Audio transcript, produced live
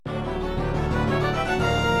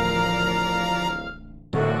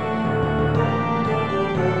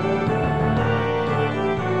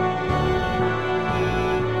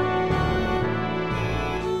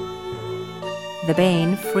the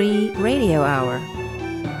Bane Free Radio Hour.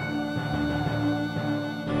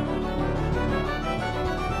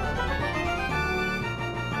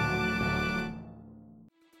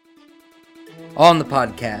 On the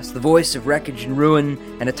podcast, the voice of wreckage and ruin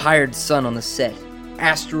and a tired sun on the set,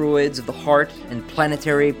 asteroids of the heart and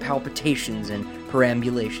planetary palpitations and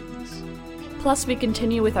perambulations. Plus, we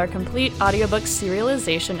continue with our complete audiobook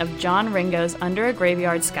serialization of John Ringo's Under a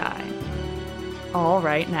Graveyard Sky. All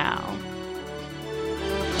right now.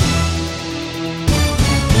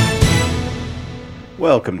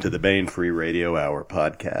 Welcome to the Bane Free Radio Hour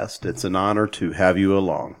podcast. It's an honor to have you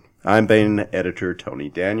along. I'm Bane editor Tony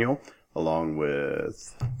Daniel, along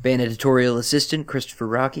with Bane editorial assistant Christopher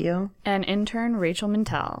Rocchio and intern Rachel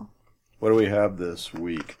Mintel. What do we have this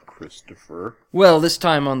week, Christopher? Well, this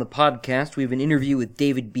time on the podcast, we have an interview with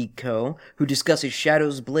David B. Coe, who discusses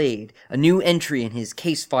Shadow's Blade, a new entry in his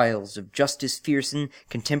case files of Justis Fearsson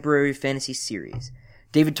contemporary fantasy series.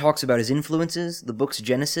 David talks about his influences, the book's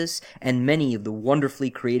genesis, and many of the wonderfully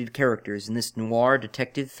created characters in this noir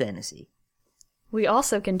detective fantasy. We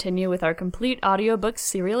also continue with our complete audiobook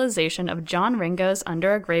serialization of John Ringo's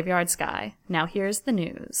Under a Graveyard Sky. Now here's the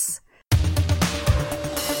news.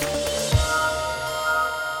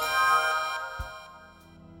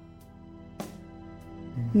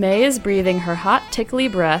 May is breathing her hot, tickly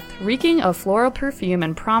breath, reeking of floral perfume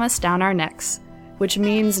and promise down our necks, which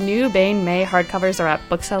means new Bane May hardcovers are at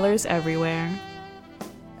booksellers everywhere.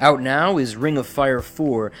 Out now is Ring of Fire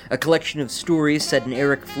 4, a collection of stories set in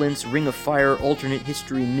Eric Flint's Ring of Fire alternate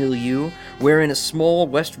history milieu, wherein a small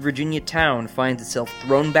West Virginia town finds itself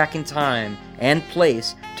thrown back in time and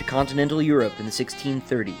place to continental Europe in the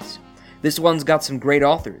 1630s. This one's got some great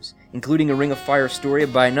authors, including a Ring of Fire story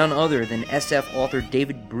by none other than SF author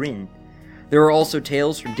David Brin. There are also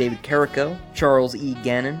tales from David Carrico, Charles E.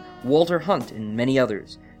 Gannon, Walter Hunt, and many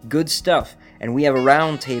others. Good stuff, and we have a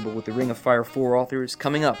round table with the Ring of Fire 4 authors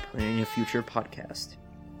coming up in a future podcast.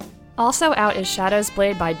 Also out is Shadow's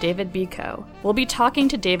Blade by David B. Coe. We'll be talking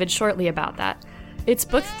to David shortly about that. It's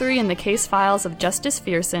book 3 in the case files of Justis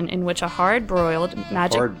Fearsson, in which a hard-broiled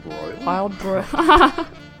magic... Hard-broiled? Wild-broiled...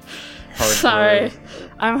 Sorry.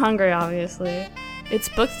 I'm hungry, obviously. It's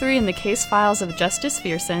book 3 in the case files of Justis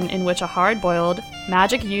Fearsson, in which a hard-boiled,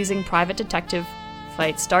 magic-using private detective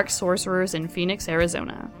fights dark sorcerers in Phoenix,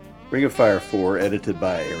 Arizona. Ring of Fire 4, edited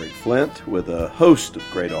by Eric Flint, with a host of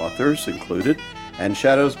great authors included, and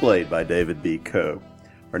Shadow's Blade by David B. Coe,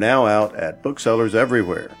 are now out at booksellers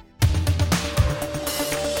everywhere.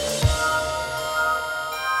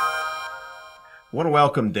 I want to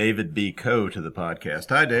welcome David B. Coe to the podcast.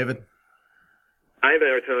 Hi, David. Hi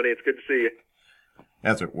there, Tony. It's good to see you.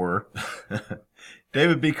 As it were.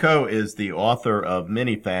 David B. Coe is the author of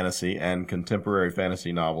many fantasy and contemporary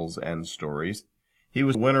fantasy novels and stories. He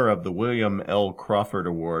was winner of the William L. Crawford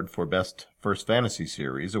Award for Best First Fantasy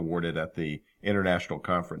Series, awarded at the International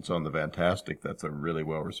Conference on the Fantastic. That's a really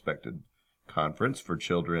well-respected conference for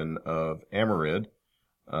children of Amarid,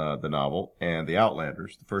 the novel, and The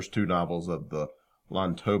Outlanders, the first two novels of the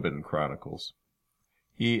Lontobin Chronicles.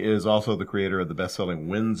 He is also the creator of the best-selling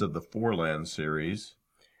Winds of the Foreland series,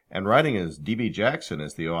 and writing as D.B. Jackson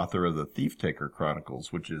is the author of the Thief Taker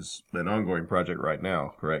Chronicles, which is an ongoing project right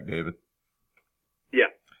now, correct, David? Yeah.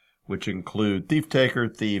 Which include Thief Taker,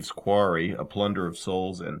 Thieves' Quarry, A Plunder of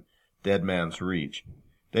Souls, and Dead Man's Reach.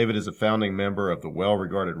 David is a founding member of the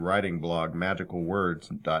well-regarded writing blog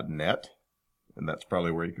magicalwords.net, and that's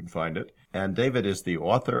probably where you can find it. And David is the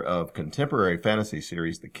author of contemporary fantasy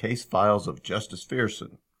series The Case Files of Justis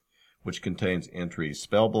Fearsson, which contains entries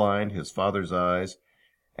Spellblind, His Father's Eyes,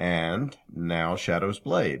 and now Shadow's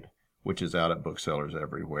Blade, which is out at booksellers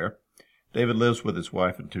everywhere. David lives with his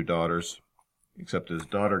wife and 2 daughters, except his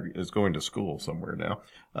daughter is going to school somewhere now,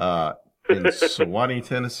 in Sewanee,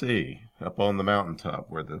 Tennessee, up on the mountaintop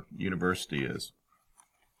where the university is.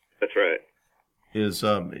 That's right. Is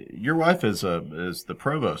your wife is the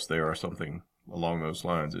provost there or something along those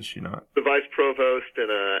lines, is she not? The vice provost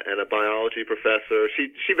and a biology professor.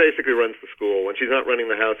 She basically runs the school. When she's not running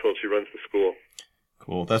the household, she runs the school.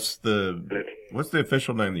 Cool. What's the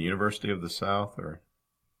official name? The University of the South, or?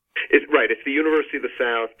 It's the University of the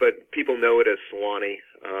South, but people know it as Sewanee.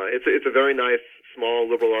 It's a very nice, small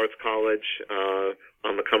liberal arts college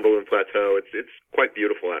on the Cumberland Plateau. It's quite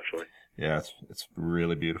beautiful, actually. Yeah, it's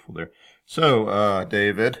really beautiful there. So,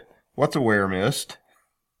 David, what's a weremist?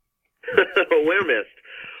 A weremist.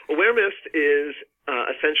 A weremist is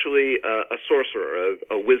essentially a sorcerer,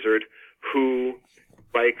 a wizard who,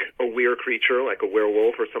 like a were creature, like a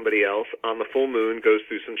werewolf or somebody else, on the full moon goes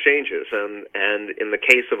through some changes. And in the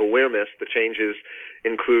case of a weremist, the changes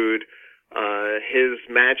include his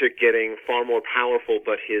magic getting far more powerful,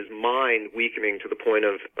 but his mind weakening to the point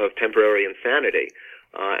of temporary insanity.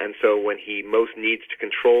 And so when he most needs to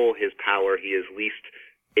control his power, he is least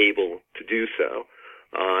able to do so.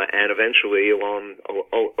 And eventually,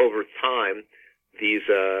 over time,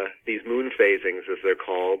 these moon phasings, as they're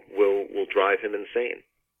called, will drive him insane.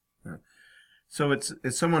 So it's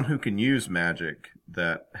someone who can use magic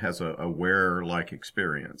that has a wearer-like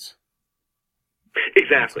experience.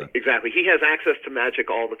 Exactly. He has access to magic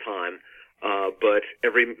all the time, but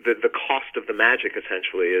the cost of the magic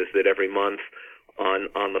essentially is that every month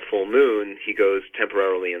on the full moon he goes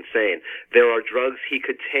temporarily insane. There are drugs he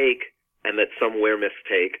could take, and that some weremyths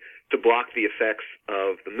take, to block the effects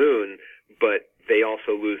of the moon, but they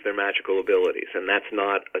also lose their magical abilities, and that's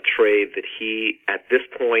not a trade that he, at this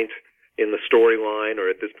point in the storyline or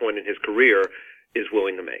at this point in his career, is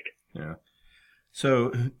willing to make. Yeah.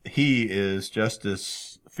 So he is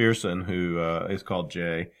Justis Fearsson, who is called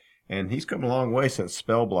Jay, and he's come a long way since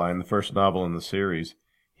Spellblind, the first novel in the series.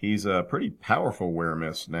 He's a pretty powerful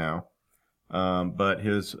weremyth now, but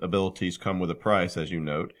his abilities come with a price, as you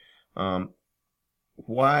note.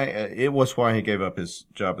 Why he gave up his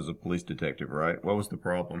job as a police detective, right? What was the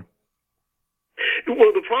problem?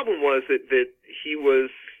 Well, the problem was that he was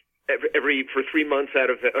for 3 nights out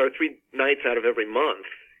of every month,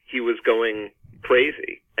 he was going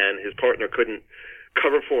crazy, and his partner couldn't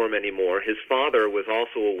cover for him anymore. His father was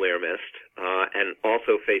also a weremyth, and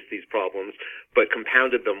also faced these problems, but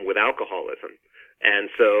compounded them with alcoholism. And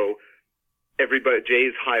so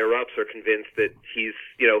Jay's higher ups are convinced that he's,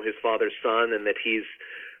 his father's son, and that he's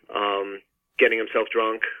getting himself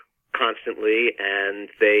drunk constantly, and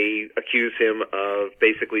they accuse him of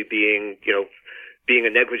basically being a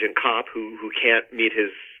negligent cop who can't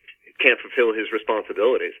fulfill his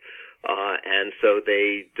responsibilities. And so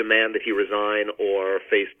they demand that he resign or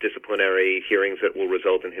face disciplinary hearings that will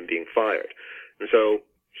result in him being fired. And so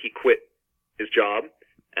he quit his job,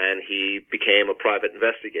 and he became a private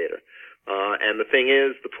investigator. And the thing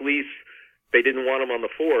is, the police, they didn't want him on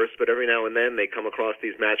the force, but every now and then they come across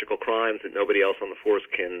these magical crimes that nobody else on the force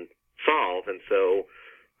can solve. And so,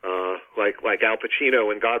 like Al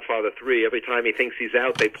Pacino in Godfather 3, every time he thinks he's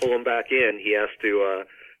out, they pull him back in. He has to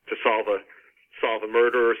solve a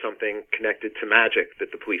murder or something connected to magic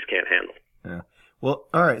that the police can't handle. Yeah. Well,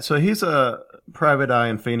 all right. So he's a private eye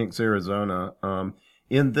in Phoenix, Arizona.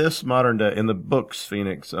 In this modern day, in the books,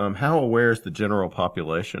 Phoenix, how aware is the general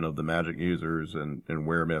population of the magic users and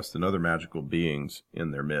weremyths and other magical beings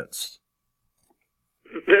in their midst?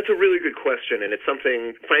 That's a really good question, and it's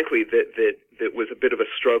something, frankly, that was a bit of a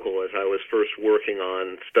struggle as I was first working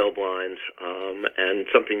on Spellblind, and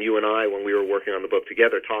something you and I, when we were working on the book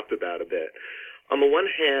together, talked about a bit. On the one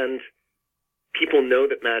hand, people know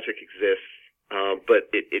that magic exists,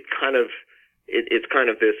 but it's kind of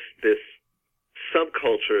this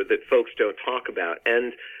subculture that folks don't talk about.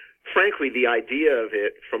 And frankly, the idea of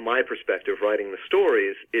it, from my perspective, writing the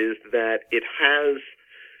stories, is that it has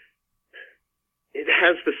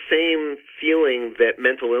the same feeling that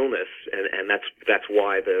mental illness, and that's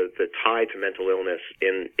why the tie to mental illness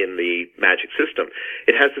in the magic system.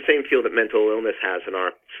 It has the same feel that mental illness has in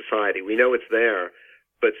our society. We know it's there,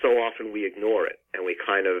 but so often we ignore it, and we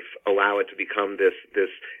kind of allow it to become this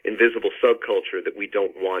invisible subculture that we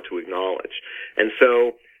don't want to acknowledge. And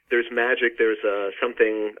so there's magic, there's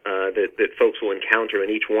something that folks will encounter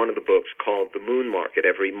in each one of the books called the moon market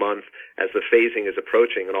every month as the phasing is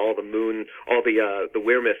approaching, and all the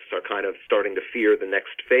weremyths are kind of starting to fear the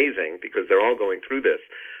next phasing because they're all going through this.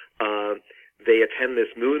 They attend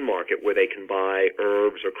this moon market where they can buy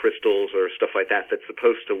herbs or crystals or stuff like that that's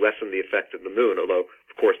supposed to lessen the effect of the moon, although,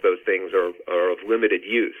 of course, those things are of limited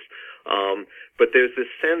use. But there's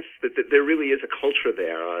this sense that there really is a culture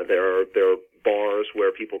there. There are bars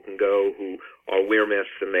where people can go who are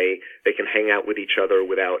weremyths, and they can hang out with each other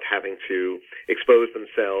without having to expose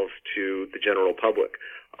themselves to the general public.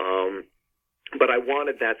 But I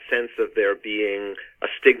wanted that sense of there being a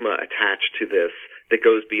stigma attached to this that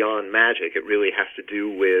goes beyond magic. It really has to do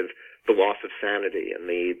with the loss of sanity and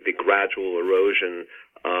the gradual erosion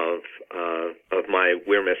of my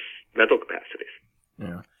weremyth's mental capacities.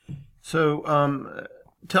 Yeah. So,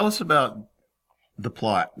 tell us about the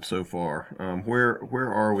plot so far.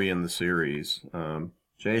 Where are we in the series?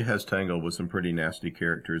 Jay has tangled with some pretty nasty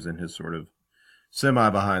characters in his sort of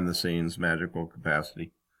semi-behind-the-scenes magical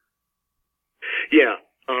capacity. Yeah.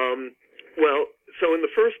 Well, so in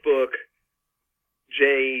the first book,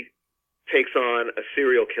 Jay takes on a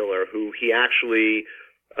serial killer who he actually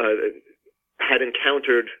had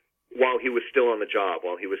encountered while he was still on the job,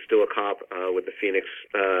 while he was still a cop with the Phoenix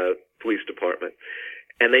Police Department.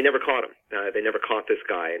 and they never caught him. They never caught this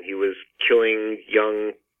guy, and he was killing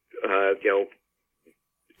young, 18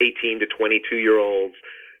 to 22-year-olds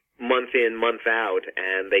month in, month out,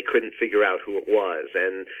 and they couldn't figure out who it was.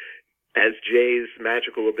 And as Jay's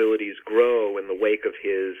magical abilities grow in the wake of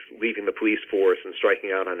his leaving the police force and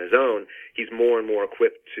striking out on his own, he's more and more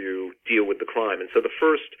equipped to deal with the crime. And so the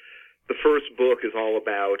first book is all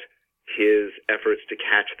about his efforts to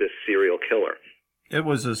catch this serial killer. It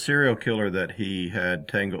was a serial killer that he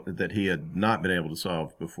had not been able to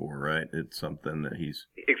solve before, right? It's something that he's...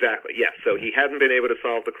 Exactly, yes. So he hadn't been able to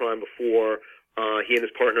solve the crime before. He and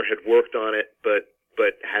his partner had worked on it, but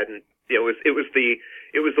hadn't... It was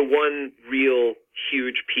the one real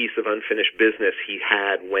huge piece of unfinished business he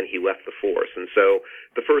had when he left the force. And so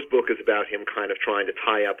the first book is about him kind of trying to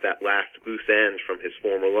tie up that last loose end from his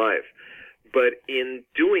former life. But in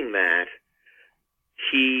doing that,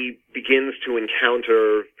 he begins to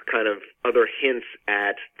encounter kind of other hints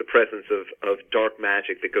at the presence of dark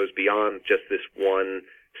magic that goes beyond just this one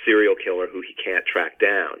serial killer who he can't track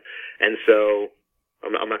down. And so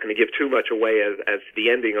I'm not going to give too much away as the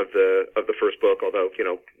ending of the first book, although,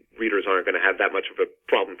 readers aren't going to have that much of a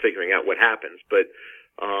problem figuring out what happens. But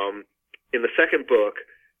in the second book,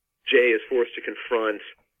 Jay is forced to confront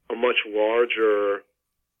a much larger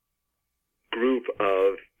group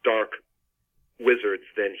of dark wizards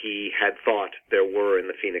than he had thought there were in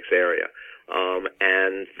the Phoenix area.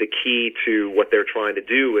 And the key to what they're trying to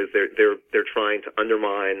do is they're trying to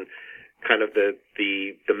undermine kind of the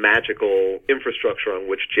magical infrastructure on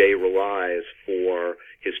which Jay relies for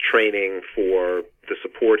his training, for the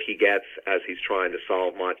support he gets as he's trying to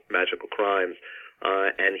solve magical crimes.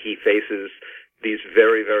 And he faces these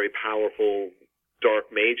very, very powerful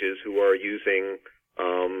dark mages who are using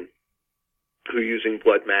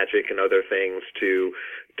blood magic and other things to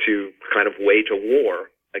kind of wage a war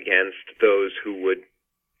against those who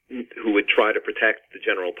would try to protect the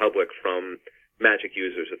general public from magic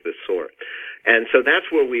users of this sort. And so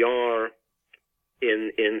that's where we are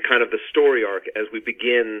in kind of the story arc as we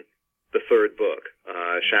begin the third book,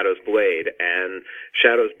 Shadow's Blade. And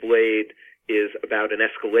Shadow's Blade is about an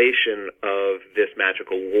escalation of this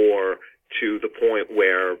magical war to the point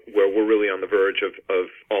where we're really on the verge of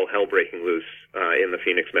all hell breaking loose in the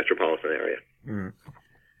Phoenix metropolitan area. Mm.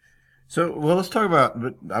 So, well, let's talk about.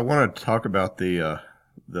 I want to talk about the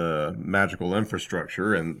magical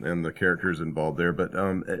infrastructure and the characters involved there. But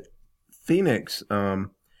Phoenix, one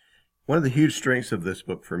of the huge strengths of this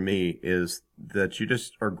book for me is that you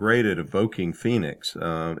just are great at evoking Phoenix.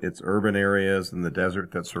 It's urban areas and the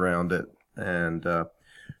desert that surround it, and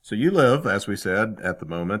so you live, as we said, at the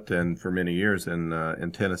moment and for many years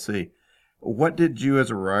in Tennessee. What did you as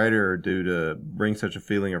a writer do to bring such a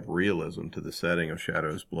feeling of realism to the setting of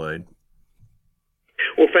Shadow's Blade?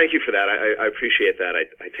 Well, thank you for that. I appreciate that.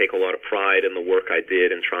 I take a lot of pride in the work I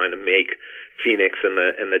did in trying to make Phoenix and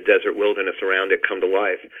the desert wilderness around it come to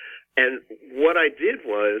life. And what I did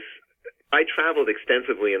was I traveled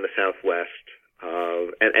extensively in the Southwest,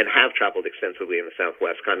 and have traveled extensively in the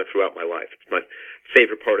Southwest kind of throughout my life. It's my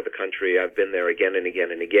favorite part of the country. I've been there again and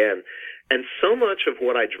again and again. And so much of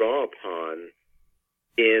what I draw upon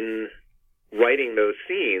in writing those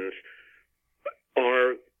scenes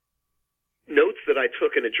are notes that I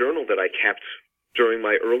took in a journal that I kept during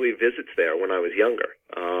my early visits there when I was younger.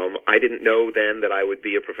 I didn't know then that I would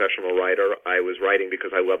be a professional writer. I was writing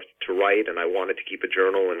because I loved to write, and I wanted to keep a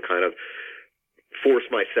journal and kind of force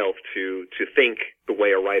myself to think the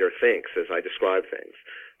way a writer thinks as I describe things.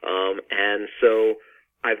 And so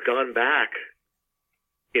I've gone back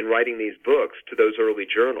in writing these books to those early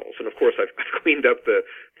journals. And of course I've cleaned up the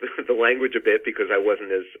language a bit because I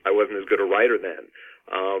wasn't as good a writer then.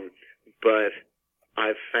 But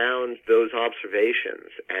I've found those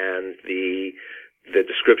observations and the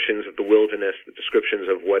descriptions of the wilderness, the descriptions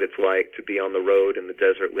of what it's like to be on the road in the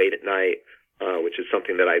desert late at night, which is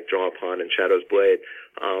something that I draw upon in Shadow's Blade.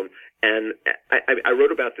 And I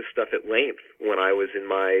wrote about this stuff at length when I was in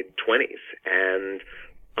my 20s, and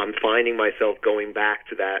I'm finding myself going back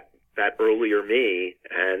to that earlier me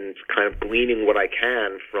and kind of gleaning what I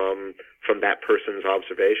can from that person's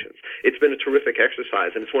observations. It's been a terrific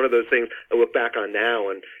exercise, and it's one of those things I look back on now,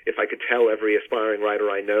 and if I could tell every aspiring writer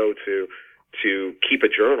I know to keep a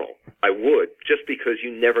journal, I would, just because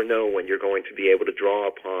you never know when you're going to be able to draw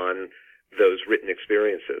upon those written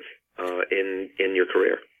experiences in your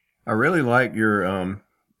career. I really like your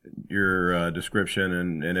description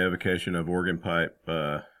and evocation of Organ Pipe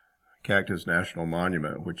Cactus National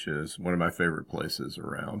Monument, which is one of my favorite places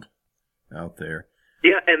around out there.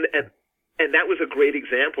 Yeah, and that was a great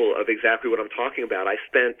example of exactly what I'm talking about. I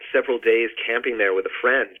spent several days camping there with a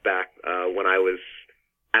friend back when I was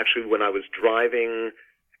actually, when I was driving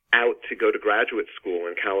out to go to graduate school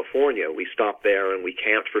in California, we stopped there and we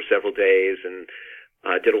camped for several days and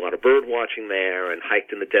did a lot of bird watching there and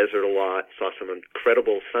hiked in the desert a lot, saw some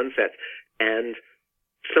incredible sunsets. And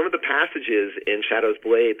some of the passages in Shadow's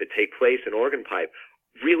Blade that take place in Organ Pipe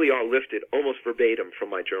really are lifted almost verbatim from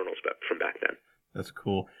my journals from back then. That's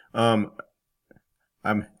cool. I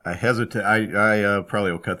hesitate. I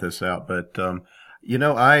probably will cut this out, but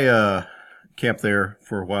I camped there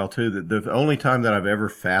for a while too. The only time that I've ever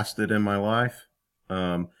fasted in my life,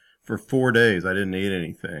 for 4 days, I didn't eat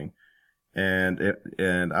anything,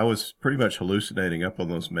 and I was pretty much hallucinating up on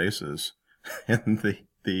those mesas, and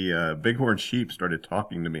the bighorn sheep started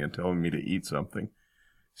talking to me and telling me to eat something.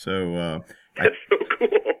 So that's so cool.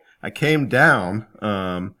 I came down.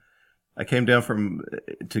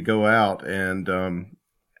 To go out, and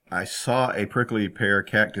I saw a prickly pear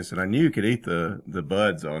cactus, and I knew you could eat the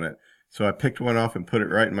buds on it. So I picked one off and put it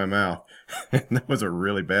right in my mouth. And that was a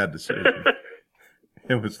really bad decision.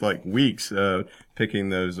 It was like weeks picking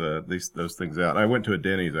those things out. I went to a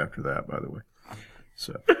Denny's after that, by the way.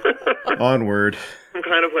 So onward. Some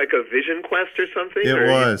kind of like a vision quest or something? It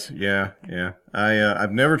was, yeah.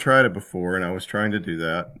 I've never tried it before, and I was trying to do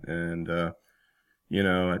that, and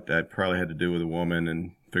that probably had to do with a woman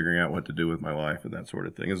and figuring out what to do with my life and that sort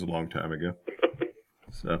of thing. It was a long time ago.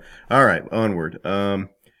 So, all right, onward.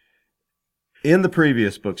 In the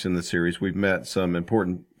previous books in the series, we've met some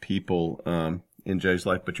important people in Jay's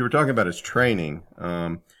life, but you were talking about his training,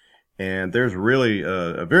 and there's really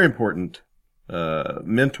a very important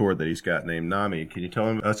mentor that he's got named Nami. Can you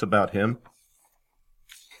tell us about him?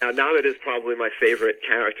 Now, Nami is probably my favorite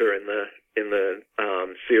character in the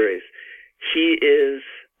series. He is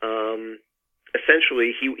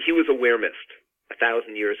essentially he was a weremist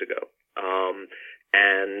 1,000 years ago,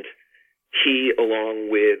 and he, along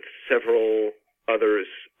with several others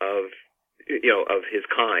of his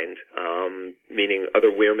kind, meaning other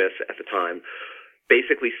weremists at the time,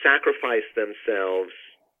 basically sacrificed themselves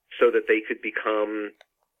so that they could become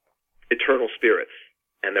eternal spirits,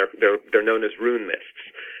 and they're known as rune mists,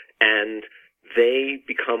 and they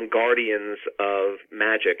become guardians of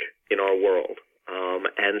magic in our world.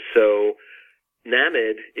 And so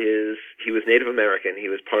Namid he was Native American. He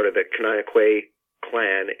was part of the Kanayakwe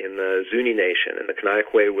clan in the Zuni Nation, and the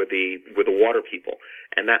Kanayakwe were the water people.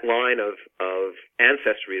 And that line of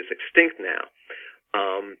ancestry is extinct now.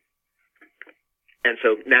 And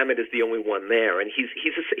so Namid is the only one there, and he's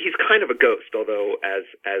kind of a ghost, although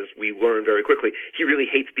as we learn very quickly, he really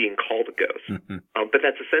hates being called a ghost. But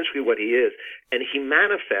that's essentially what he is, and he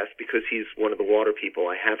manifests because he's one of the water people.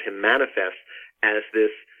 I have him manifest as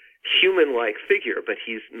this human-like figure, but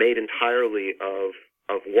he's made entirely of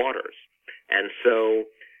waters, and so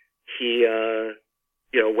he.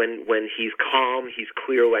 When he's calm, he's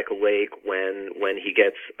clear like a lake. When he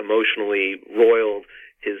gets emotionally roiled,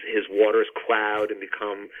 his waters cloud and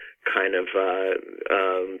become kind of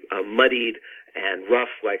muddied and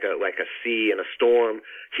rough like a sea in a storm.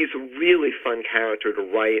 He's a really fun character to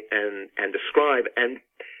write and describe. And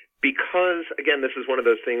because, again, this is one of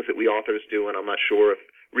those things that we authors do, and I'm not sure if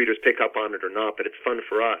readers pick up on it or not, but it's fun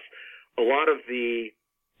for us. A lot of the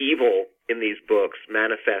evil in these books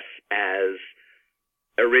manifests as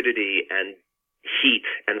aridity and heat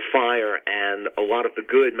and fire, and a lot of the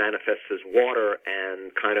good manifests as water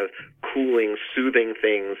and kind of cooling, soothing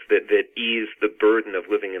things that ease the burden of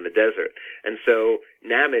living in the desert. And so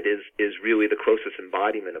Namid is really the closest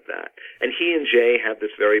embodiment of that. And he and Jay have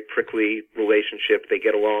this very prickly relationship. They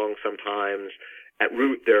get along sometimes. At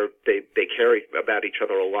root, they care about each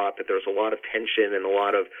other a lot, but there's a lot of tension and a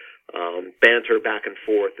lot of banter back and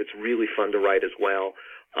forth. It's really fun to write as well.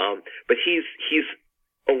 But he's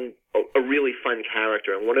a really fun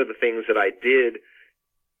character, and one of the things that I did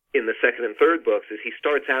in the second and third books is he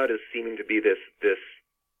starts out as seeming to be this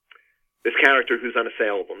character who's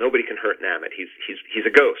unassailable. Nobody can hurt Namid. He's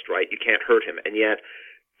a ghost, right? You can't hurt him. And yet,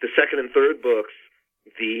 the second and third books,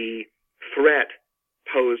 the threat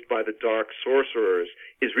posed by the dark sorcerers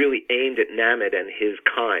is really aimed at Namid and his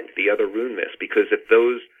kind, the other rune mists, because if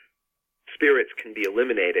those spirits can be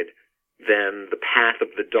eliminated, then the path of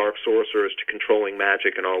the dark sorcerers to controlling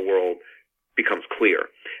magic in our world becomes clear.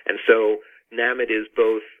 And so Namid is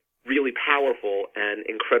both really powerful and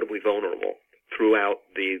incredibly vulnerable throughout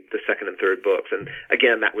the second and third books. And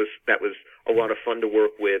again, that was a lot of fun to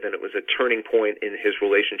work with, and it was a turning point in his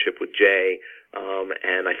relationship with Jay,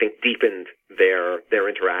 and I think deepened their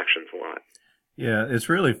interactions a lot. Yeah, it's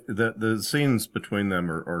really the scenes between them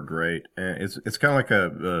are great. And it's kind of like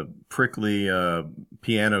a prickly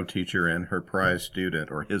piano teacher and her prize student,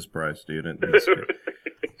 or his prize student.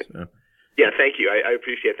 Yeah, thank you. I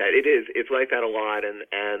appreciate that. It is. It's like that a lot, and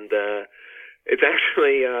it's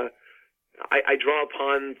actually. I draw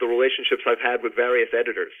upon the relationships I've had with various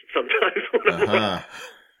editors sometimes.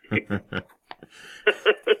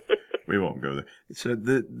 We won't go there. So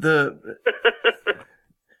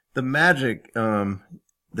the magic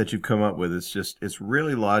that you've come up with is it's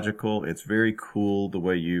really logical. It's very cool the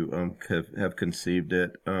way you have conceived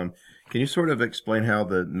it. Can you sort of explain how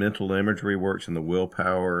the mental imagery works and the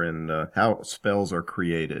willpower and how spells are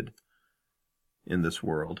created in this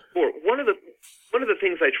world? Sure. One of the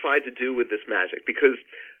things I tried to do with this magic, because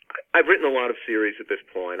I've written a lot of series at this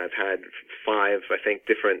point. I've had 5, I think,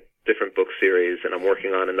 different book series, and I'm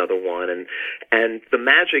working on another one. And the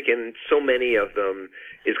magic in so many of them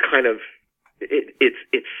is kind of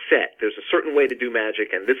it's set. There's a certain way to do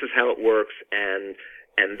magic, and this is how it works, and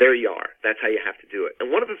there you are. That's how you have to do it.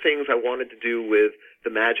 And one of the things I wanted to do with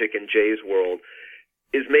the magic in Jay's world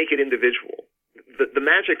is make it individual. The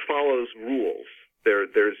magic follows rules. There's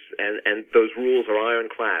those rules are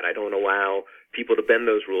ironclad. I don't allow people to bend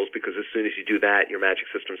those rules, because as soon as you do that, your magic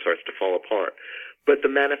system starts to fall apart. But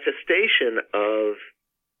the manifestation of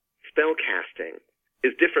spell casting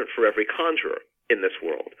is different for every conjurer in this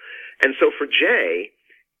world. And so for Jay,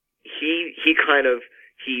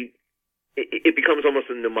 it becomes almost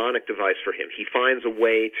a mnemonic device for him. He finds a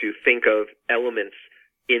way to think of elements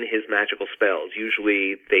in his magical spells.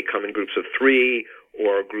 Usually they come in groups of 3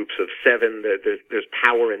 or groups of 7. There's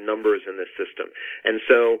power in numbers in this system. And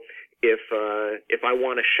so if I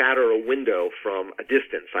want to shatter a window from a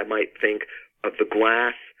distance, I might think of the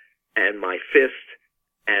glass and my fist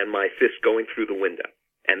going through the window.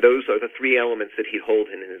 And those are the 3 elements that he'd hold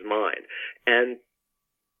in his mind. And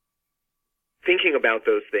thinking about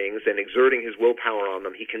those things and exerting his willpower on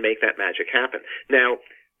them, he can make that magic happen. Now,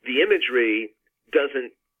 the imagery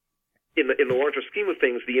doesn't, in the larger scheme of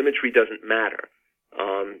things, the imagery doesn't matter.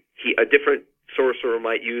 A different sorcerer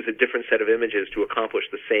might use a different set of images to accomplish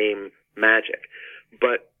the same magic.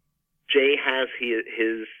 But Jay has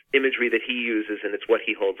his imagery that he uses, and it's what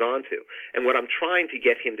he holds on to. And what I'm trying to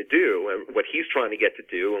get him to do, and what he's trying to get to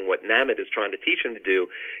do, and what Namit is trying to teach him to do,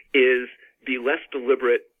 is be less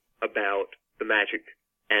deliberate about the magic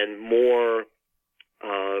and more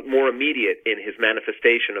immediate in his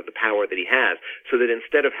manifestation of the power that he has, so that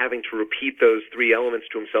instead of having to repeat those 3 elements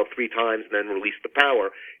to himself 3 times and then release the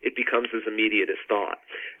power, it becomes as immediate as thought.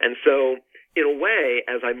 And so, in a way,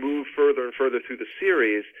 as I move further and further through the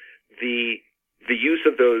series, the use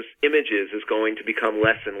of those images is going to become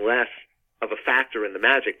less and less of a factor in the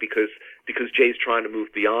magic, because Jay's trying to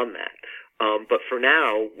move beyond that. But for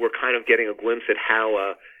now, we're kind of getting a glimpse at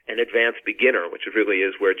how an advanced beginner, which really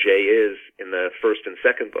is where Jay is in the first and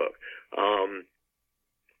second book,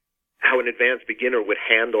 how an advanced beginner would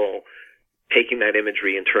handle taking that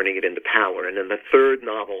imagery and turning it into power. And in the third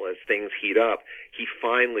novel, as things heat up, he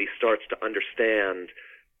finally starts to understand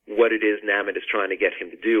what it is Namit is trying to get him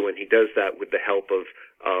to do, and he does that with the help of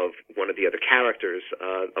one of the other characters,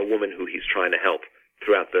 a woman who he's trying to help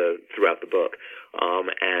throughout the book,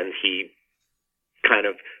 and he kind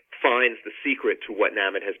of finds the secret to what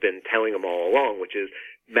Namit has been telling him all along, which is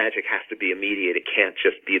magic has to be immediate. It can't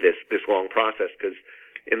just be this long process, because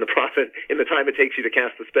in the time it takes you to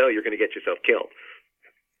cast the spell, you're going to get yourself killed.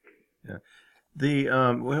 Yeah.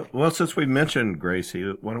 Well, since we mentioned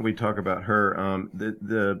Gracie, why don't we talk about her?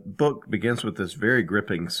 The book begins with this very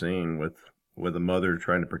gripping scene with a mother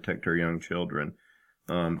trying to protect her young children,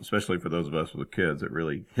 especially for those of us with kids. It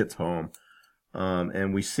really hits home.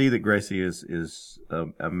 And we see that Gracie is a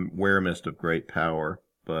weremist of great power,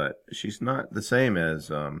 but she's not the same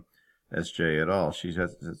as Jay at all.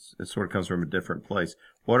 It sort of comes from a different place.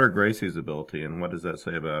 What are Gracie's ability, and what does that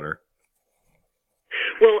say about her?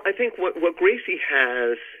 Well, I think what Gracie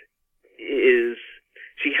has is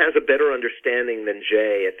she has a better understanding than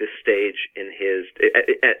Jay at this stage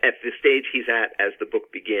at the stage he's at as the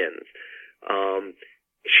book begins.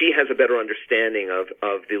 She has a better understanding of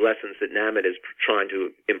the lessons that Namit is trying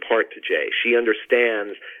to impart to Jay. She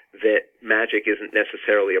understands that magic isn't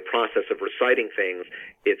necessarily a process of reciting things.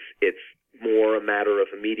 It's more a matter of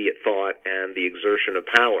immediate thought and the exertion of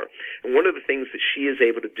power. And one of the things that she is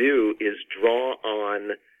able to do is draw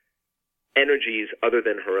on energies other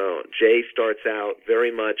than her own. Jay starts out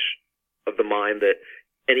very much of the mind that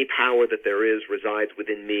any power that there is resides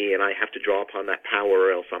within me, and I have to draw upon that power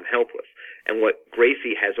or else I'm helpless. And what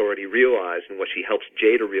Gracie has already realized, and what she helps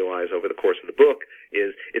Jay to realize over the course of the book,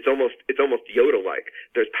 is it's almost Yoda-like.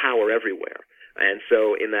 There's power everywhere. And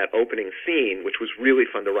so in that opening scene, which was really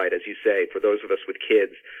fun to write, as you say, for those of us with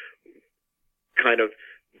kids, kind of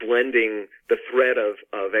blending the thread of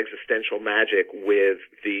existential magic with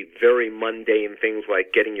the very mundane things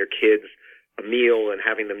like getting your kids a meal and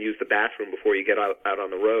having them use the bathroom before you get out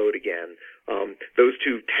on the road again. Those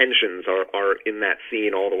two tensions are in that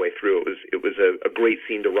scene all the way through. It was a great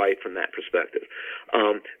scene to write from that perspective.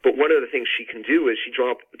 But one of the things she can do is she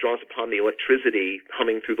draws upon the electricity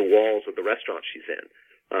humming through the walls of the restaurant she's in.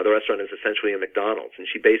 The restaurant is essentially a McDonald's, and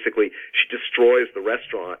she destroys the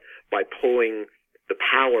restaurant by pulling the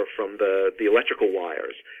power from the electrical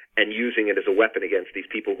wires and using it as a weapon against these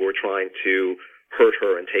people who are trying to hurt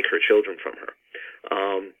her and take her children from her.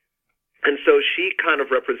 And so she kind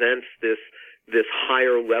of represents this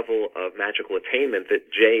higher level of magical attainment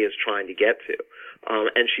that Jay is trying to get to.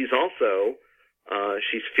 And she's also,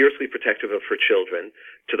 she's fiercely protective of her children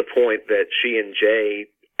to the point that she and Jay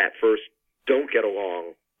at first don't get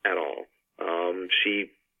along at all.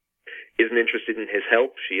 She isn't interested in his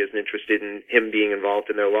help. She isn't interested in him being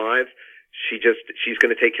involved in their lives. She's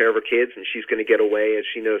going to take care of her kids, and she's going to get away as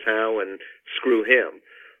she knows how and screw him.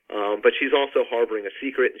 But she's also harboring a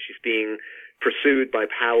secret, and she's being pursued by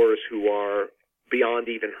powers who are beyond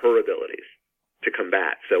even her abilities to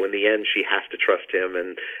combat. So in the end, she has to trust him,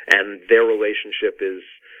 and their relationship is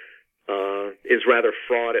rather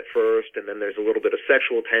fraught at first, and then there's a little bit of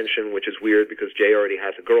sexual tension, which is weird because Jay already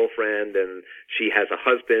has a girlfriend, and she has a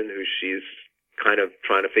husband who she's kind of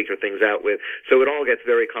trying to figure things out with. So it all gets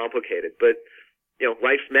very complicated. But,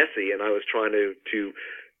 life's messy, and I was trying to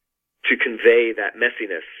convey that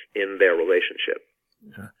messiness in their relationship.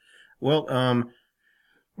 Yeah. Well,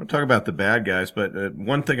 we'll talk about the bad guys, but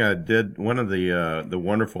one thing I did, one of the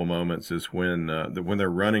wonderful moments is when they're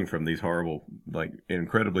running from these horrible, like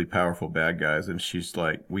incredibly powerful bad guys, and she's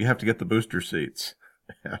like, "We have to get the booster seats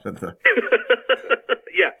out of the."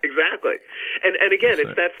 Yeah, exactly. And again,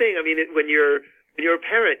 it's that thing. I mean, when you're a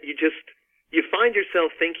parent, you find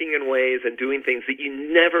yourself thinking in ways and doing things that you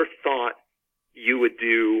never thought you would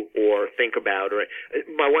do or think about. Or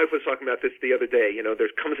my wife was talking about this the other day. There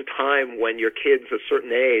comes a time when your kid's a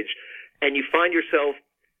certain age, and you find yourself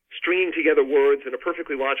stringing together words in a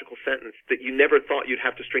perfectly logical sentence that you never thought you'd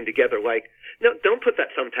have to string together. Like, no, don't put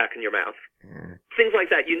that thumbtack in your mouth. Things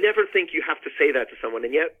like that. You never think you have to say that to someone,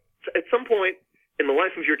 and yet at some point in the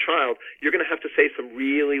life of your child, you're going to have to say some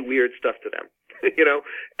really weird stuff to them.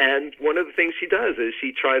 And one of the things she does is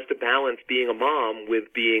she tries to balance being a mom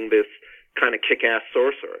with being this kind of kick-ass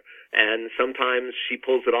sorcerer. And sometimes she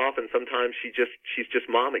pulls it off, and sometimes she's just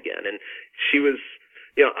mom again. And she was,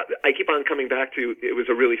 I keep on coming back to, it was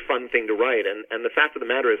a really fun thing to write. And the fact of the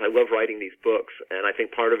matter is I love writing these books. And I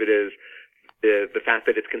think part of it is the fact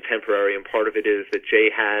that it's contemporary, and part of it is that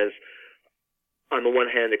Jay has, on the one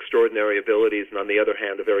hand, extraordinary abilities, and on the other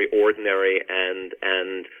hand, a very ordinary and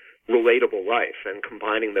relatable life. And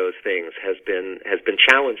combining those things has been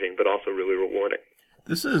challenging, but also really rewarding.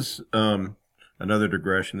 This is another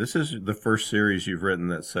digression. This is the first series you've written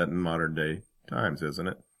that's set in modern day times, isn't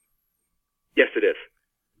it? Yes, it is.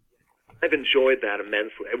 I've enjoyed that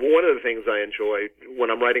immensely. One of the things I enjoy when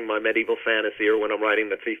I'm writing my medieval fantasy or when I'm writing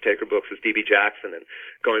the Thief Taker books is D.B. Jackson and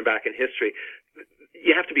going back in history.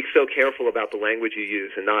 You have to be so careful about the language you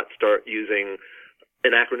use and not start using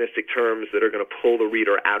anachronistic terms that are going to pull the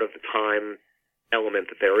reader out of the time element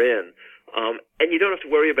that they're in. And you don't have to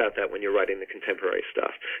worry about that when you're writing the contemporary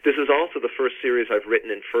stuff. This is also the first series I've written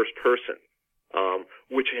in first person,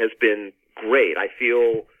 which has been great. I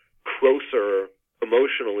feel closer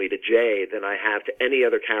emotionally to Jay than I have to any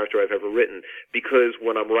other character I've ever written, because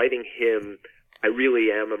when I'm writing him, I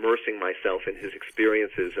really am immersing myself in his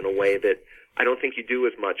experiences in a way that I don't think you do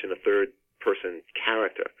as much in a third-person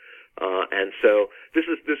character. And so this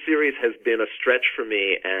series has been a stretch for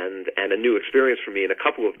me and a new experience for me in a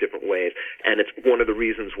couple of different ways, and it's one of the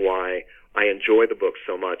reasons why I enjoy the book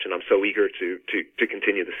so much, and I'm so eager to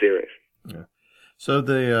continue the series. Yeah. So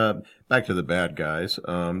back to the bad guys.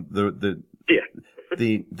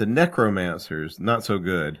 The necromancers, not so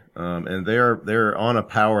good, and they're on a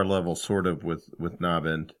power level sort of with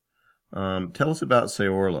Nabend. Tell us about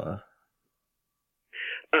Seorla.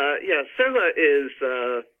 Seorla is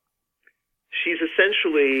she's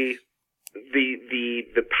essentially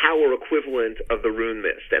the power equivalent of the rune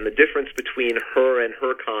mist, and the difference between her and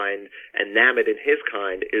her kind and Namid and his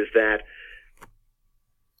kind is that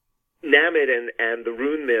Namid and the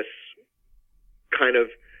rune mist kind of,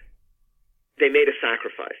 they made a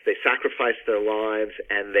sacrifice. They sacrificed their lives,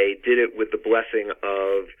 and they did it with the blessing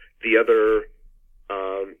of the other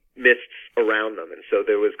mists around them. And so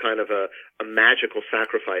there was kind of a magical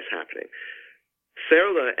sacrifice happening.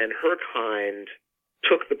 Seorla and her kind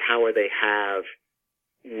took the power they have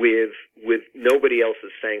with nobody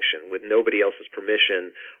else's sanction, with nobody else's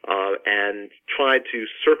permission, and tried to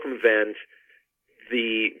circumvent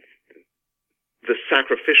the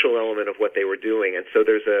sacrificial element of what they were doing. And so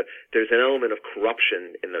there's an element of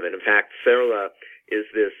corruption in them. And in fact, Serla is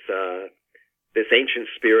this ancient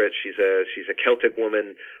spirit. She's a Celtic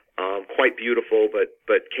woman, quite beautiful,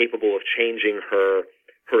 but capable of changing her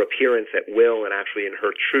appearance at will. And actually, in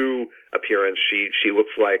her true appearance, she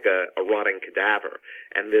looks like a rotting cadaver.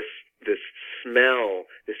 And this smell,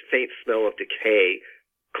 this faint smell of decay,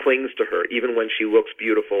 clings to her even when she looks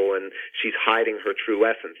beautiful and she's hiding her true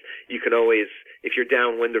essence. You can always, if you're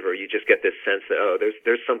downwind of her, you just get this sense that, oh,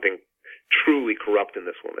 there's something truly corrupt in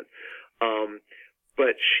this woman.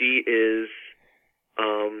 But she is,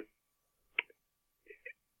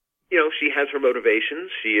 she has her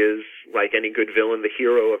motivations. She is, like any good villain, the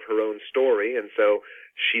hero of her own story, and so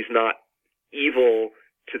she's not evil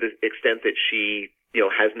to the extent that she,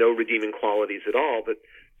 has no redeeming qualities at all, but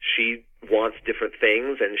she wants different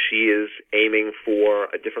things, and she is aiming for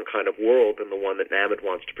a different kind of world than the one that Namid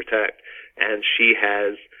wants to protect. And she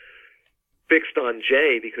has fixed on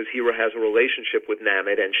Jay because he has a relationship with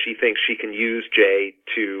Namid, and she thinks she can use Jay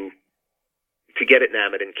to get at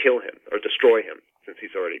Namid and kill him, or destroy him, since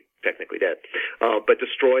he's already technically dead, but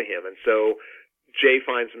destroy him. And so Jay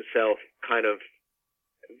finds himself kind of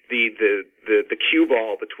the cue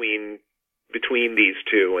ball between these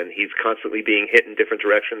two, and he's constantly being hit in different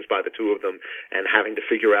directions by the two of them, and having to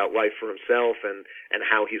figure out life for himself and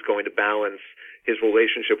how he's going to balance his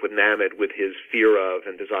relationship with Namid with his fear of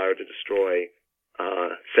and desire to destroy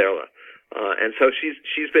Serla. And so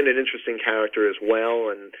she's been an interesting character as well,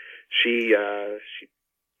 and she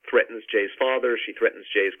threatens Jay's father, she threatens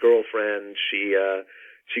Jay's girlfriend, she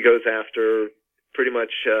goes after pretty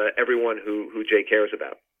much everyone who Jay cares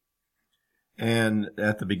about. And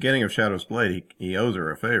at the beginning of Shadow's Blade, he owes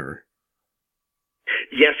her a favor.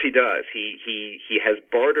 Yes, he does. He has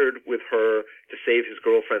bartered with her to save his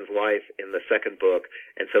girlfriend's life in the second book,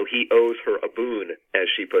 and so he owes her a boon, as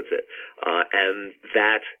she puts it. And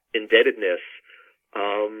that indebtedness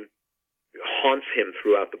haunts him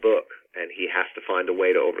throughout the book, and he has to find a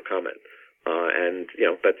way to overcome it. And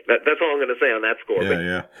that's all I'm going to say on that score.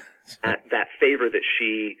 Yeah. That favor that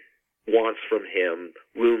she wants from him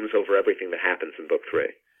looms over everything that happens in book 3.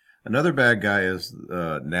 Another bad guy is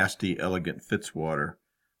nasty, elegant Fitzwater,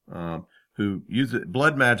 who uses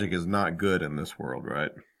blood magic is not good in this world,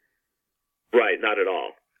 right? Right, not at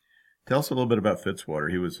all. Tell us a little bit about Fitzwater.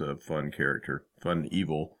 He was a fun character, fun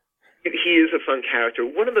evil. He is a fun character.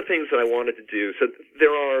 One of the things that I wanted to do, so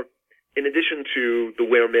there are, in addition to the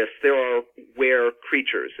were-myths, there are were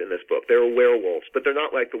creatures in this book. There are werewolves, but they're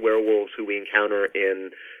not like the werewolves who we encounter in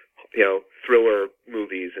thriller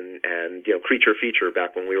movies and creature feature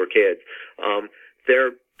back when we were kids.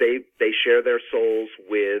 They share their souls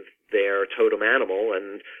with their totem animal,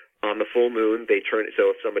 and on the full moon so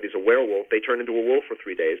if somebody's a werewolf, they turn into a wolf for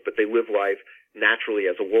 3 days, but they live life naturally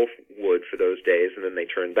as a wolf would for those days, and then they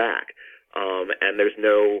turn back. And there's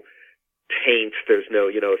no taint, there's no,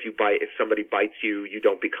 if somebody bites you, you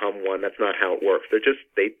don't become one. That's not how it works. They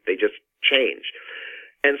just change.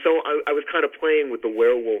 And so I was kind of playing with the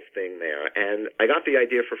werewolf thing there, and I got the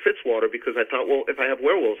idea for Fitzwater because I thought, well, if I have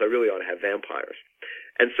werewolves, I really ought to have vampires.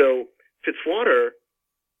 And so Fitzwater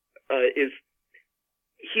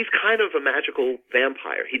he's kind of a magical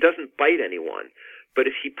vampire. He doesn't bite anyone, but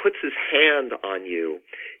if he puts his hand on you,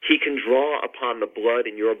 he can draw upon the blood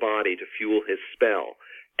in your body to fuel his spell.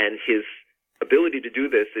 And his ability to do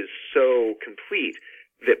this is so complete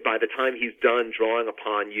that by the time he's done drawing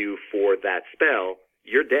upon you for that spell,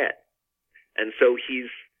 you're dead. And so he's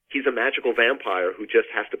a magical vampire who just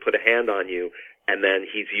has to put a hand on you, and then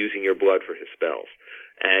he's using your blood for his spells.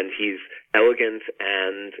 And he's elegant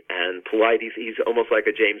and polite. He's almost like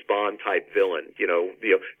a James Bond type villain.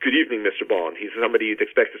 Good evening, Mr. Bond. He's somebody you'd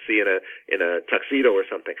expect to see in a tuxedo or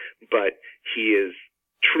something, but he is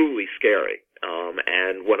truly scary.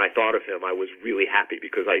 And when I thought of him, I was really happy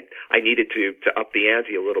because I needed to up the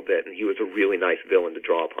ante a little bit, and he was a really nice villain to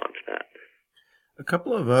draw upon for that. A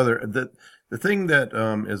couple of other the thing that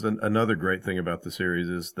is another great thing about the series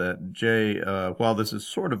is that Jay, while this is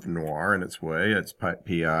sort of noir in its way, it's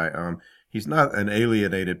PI. He's not an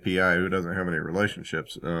alienated PI who doesn't have any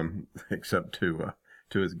relationships except to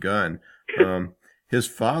his gun. His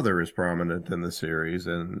father is prominent in the series,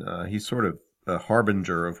 and he's sort of a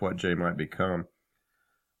harbinger of what Jay might become.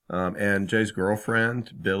 And Jay's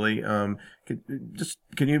girlfriend, Billy, can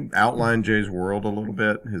you outline Jay's world a little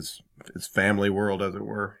bit, his family world, as it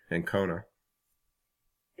were, in Kona?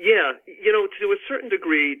 Yeah, to a certain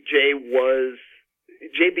degree, Jay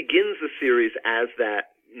begins the series as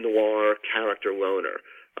that noir character loner.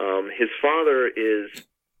 His father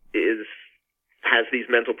has these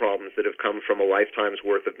mental problems that have come from a lifetime's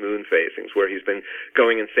worth of moon phasings, where he's been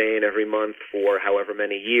going insane every month for however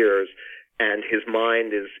many years, and his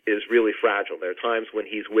mind is really fragile. There are times when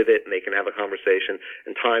he's with it and they can have a conversation,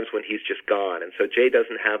 and times when he's just gone. And so Jay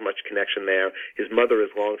doesn't have much connection there. His mother is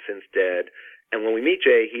long since dead. And when we meet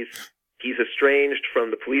Jay, he's estranged from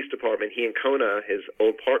the police department. He and Kona, his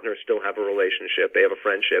old partner, still have a relationship. They have a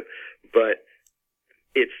friendship, but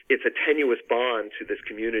it's a tenuous bond to this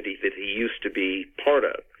community that he used to be part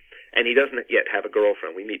of. And he doesn't yet have a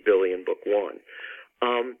girlfriend. We meet Billy in book 1.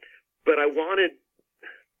 But I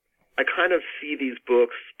kind of see these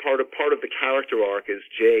books, part of the character arc is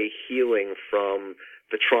Jay healing from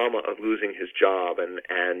the trauma of losing his job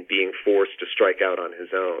and being forced to strike out on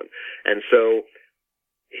his own. And so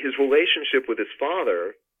his relationship with his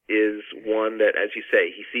father is one that, as you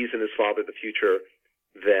say, he sees in his father the future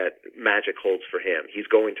that magic holds for him. He's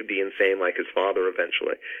going to be insane like his father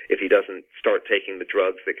eventually if he doesn't start taking the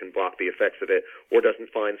drugs that can block the effects of it, or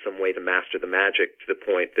doesn't find some way to master the magic to the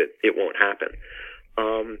point that it won't happen.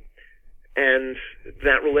 And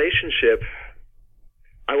that relationship,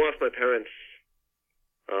 I lost my parents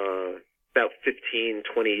about 15,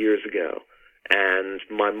 20 years ago. And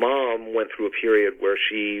my mom went through a period where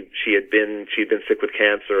she'd been sick with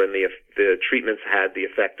cancer, and the treatments had the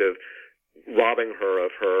effect of robbing her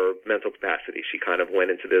of her mental capacity. She kind of went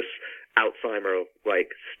into this Alzheimer-like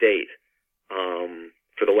state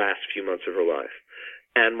for the last few months of her life.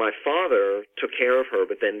 And my father took care of her,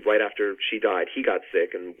 but then right after she died, he got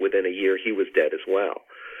sick, and within a year he was dead as well.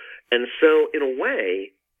 And so, in a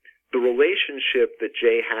way, the relationship that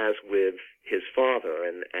Jay has with his father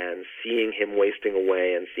and seeing him wasting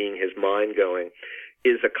away and seeing his mind going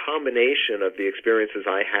is a combination of the experiences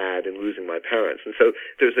I had in losing my parents. And so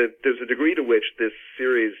there's a degree to which this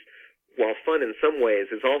series, while fun in some ways,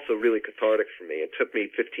 is also really cathartic for me. It took me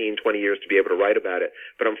 15, 20 years to be able to write about it,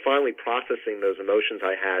 but I'm finally processing those emotions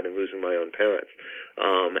I had in losing my own parents,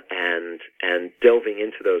 and delving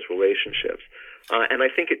into those relationships. And I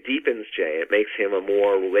think it deepens Jay. It makes him a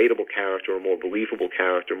more relatable character, a more believable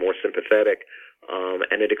character, more sympathetic,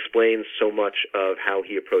 and it explains so much of how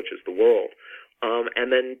he approaches the world.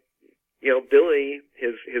 And then, Billy,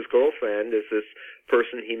 his girlfriend, is this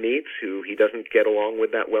person he meets who he doesn't get along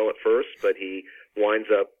with that well at first, but he winds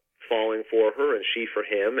up falling for her and she for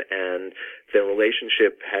him, and their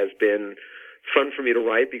relationship has been fun for me to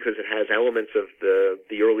write because it has elements of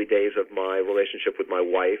the early days of my relationship with my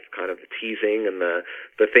wife, kind of the teasing and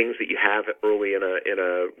the things that you have early in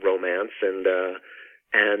a romance,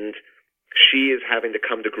 and she is having to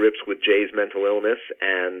come to grips with Jay's mental illness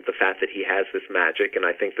and the fact that he has this magic, and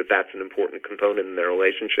I think that that's an important component in their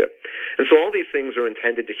relationship. And so all these things are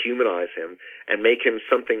intended to humanize him and make him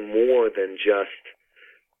something more than just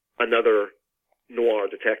another noir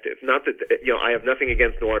detective. Not that, I have nothing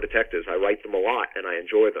against noir detectives. I write them a lot, and I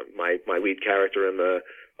enjoy them. My lead character in the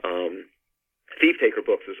Thief Taker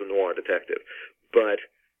books is a noir detective. But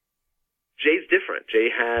Jay's different. Jay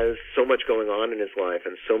has so much going on in his life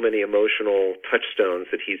and so many emotional touchstones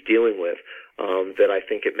that he's dealing with that I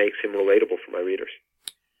think it makes him relatable for my readers.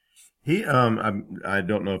 He, I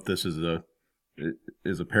don't know if this is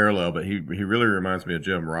a parallel, but he really reminds me of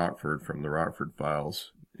Jim Rockford from the Rockford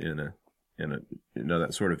Files in a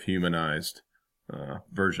that sort of humanized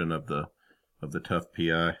version of the tough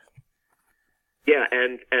PI. Yeah,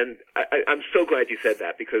 and I'm so glad you said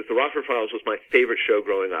that, because The Rockford Files was my favorite show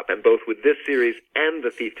growing up, and both with this series and the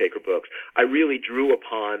Thief Taker books, I really drew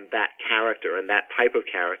upon that character and that type of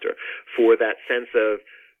character for that sense of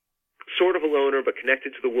sort of a loner, but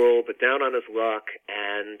connected to the world, but down on his luck,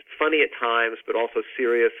 and funny at times, but also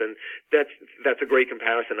serious, and that's a great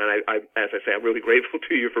comparison, and I as I say, I'm really grateful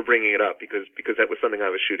to you for bringing it up, because that was something I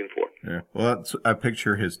was shooting for. Yeah, well, I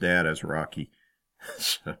picture his dad as Rocky.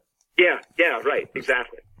 So. Yeah, right,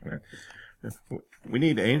 exactly. We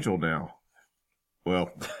need Angel now.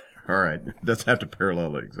 Well, all right. Doesn't have to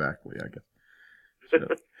parallel it exactly, I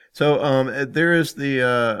guess. So there is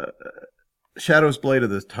the Shadow's Blade of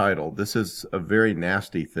the title. This is a very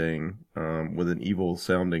nasty thing with an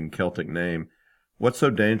evil-sounding Celtic name. What's so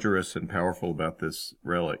dangerous and powerful about this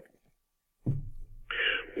relic?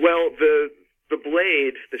 Well, the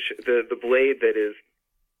blade, the blade that is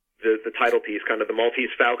the title piece, kind of the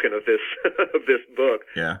Maltese Falcon of this of this book,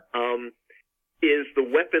 is the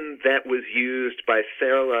weapon that was used by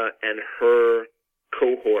Sarla and her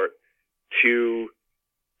cohort to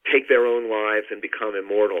take their own lives and become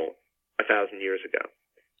immortal 1,000 years ago.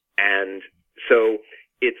 And so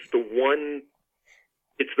it's the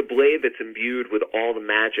blade that's imbued with all the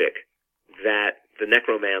magic that the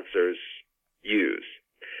necromancers use.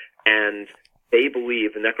 And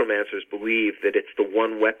the necromancers believe that it's the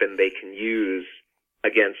one weapon they can use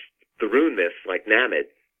against the rune myths like Namid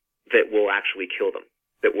that will actually kill them,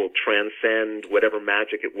 that will transcend whatever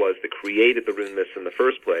magic it was that created the rune myths in the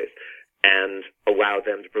first place and allow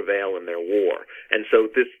them to prevail in their war. And so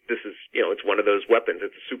this is, it's one of those weapons.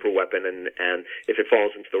 It's a super weapon, and if it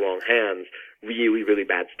falls into the wrong hands, really, really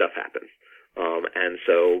bad stuff happens. And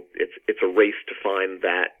so it's a race to find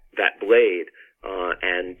that blade,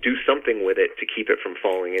 and do something with it to keep it from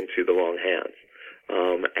falling into the wrong hands.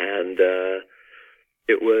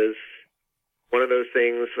 It was one of those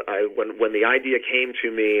things, when the idea came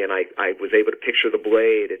to me and I was able to picture the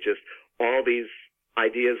blade, it just, all these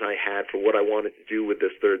ideas I had for what I wanted to do with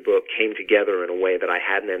this third book came together in a way that I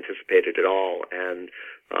hadn't anticipated at all. And,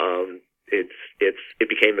 it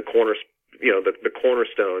became the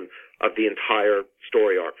cornerstone of the entire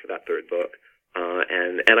story arc for that third book.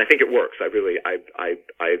 And I think it works. I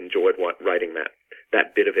enjoyed writing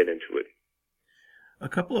that bit of it into it. A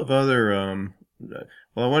couple of other, I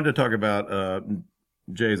wanted to talk about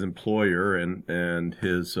Jay's employer and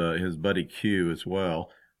his buddy Q as well.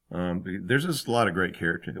 There's just a lot of great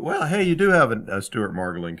characters. Well, hey, you do have a Stuart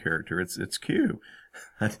Margolin character. It's Q.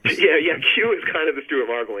 Yeah, Q is kind of the Stuart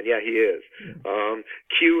Margolin. Yeah, he is.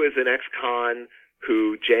 Q is an ex-con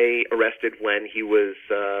who Jay arrested when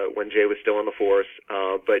Jay was still on the force.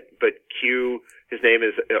 But Q, his name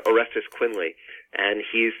is Orestes Quinley, and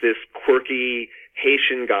he's this quirky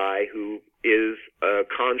Haitian guy who is a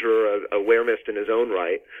conjurer, a weremist in his own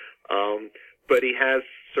right. But he has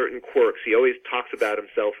certain quirks. He always talks about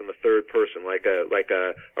himself in the third person, like a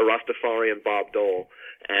Rastafarian Bob Dole,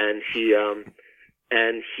 and he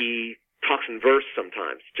talks in verse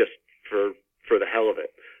sometimes, just for the hell of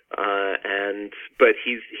it. But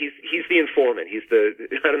he's the informant.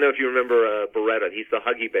 I don't know if you remember Beretta. He's the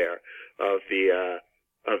Huggy Bear of the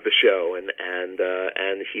show, and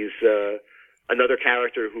he's another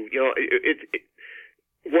character who,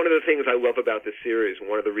 one of the things I love about this series, and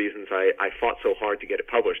one of the reasons I fought so hard to get it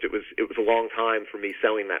published, it was a long time for me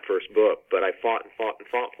selling that first book, but I fought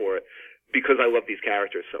for it because I love these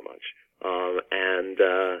characters so much. And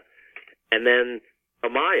then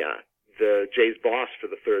Amaya, Jay's boss for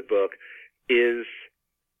the third book, he's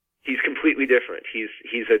completely different.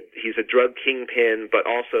 He's a drug kingpin, but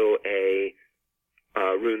also a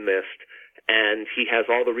rune mist, and he has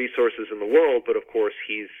all the resources in the world, but of course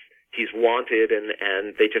he's wanted,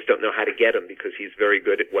 and they just don't know how to get him because he's very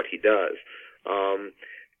good at what he does.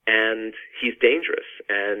 And he's dangerous,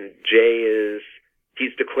 and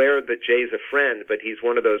he's declared that Jay's a friend, but he's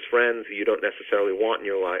one of those friends who you don't necessarily want in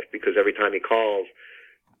your life, because every time he calls,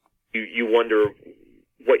 you wonder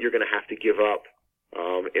what you're going to have to give up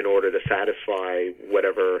in order to satisfy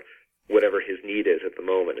whatever his need is at the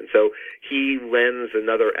moment. And so he lends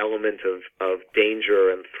another element of danger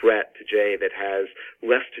and threat to Jay that has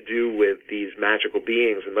less to do with these magical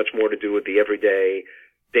beings and much more to do with the everyday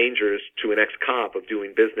dangers to an ex-cop of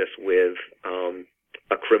doing business with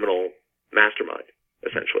a criminal mastermind,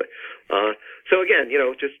 essentially. So again,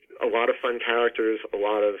 just a lot of fun characters, a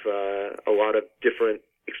lot of different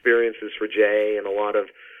experiences for Jay, and a lot of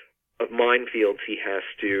minefields he has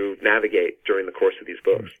to navigate during the course of these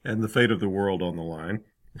books. And the fate of the world on the line.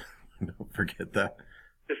 Don't forget that.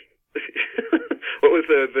 What was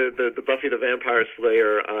the Buffy the Vampire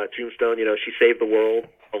Slayer tombstone? She saved the world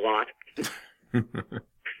a lot.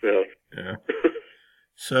 So. Yeah.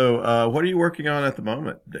 So, what are you working on at the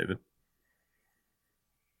moment, David?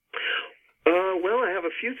 Well, I have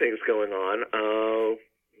a few things going on.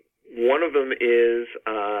 One of them is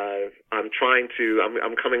I'm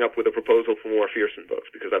coming up with a proposal for more Fearsson books,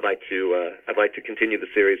 because I'd like to continue the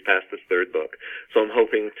series past this third book. So I'm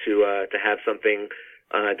hoping to have something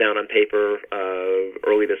down on paper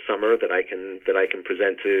early this summer that I can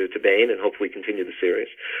present to Baen and hopefully continue the series.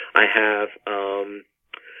 I have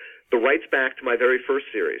the rights back to my very first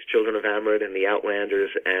series, Children of Amrit and the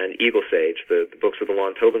Outlanders and Eagle Sage, the books of the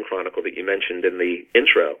Lon Tobin Chronicle that you mentioned in the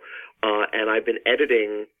intro. And I've been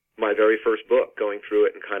editing my very first book, going through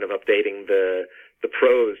it and kind of updating the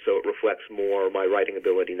prose so it reflects more my writing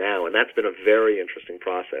ability now. And that's been a very interesting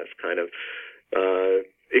process, kind of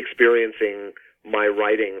experiencing my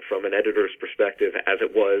writing from an editor's perspective as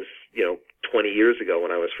it was, 20 years ago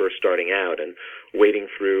when I was first starting out, and wading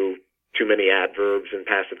through too many adverbs and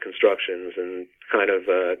passive constructions and kind of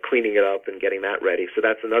cleaning it up and getting that ready. So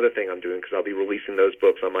that's another thing I'm doing, because I'll be releasing those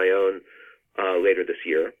books on my own later this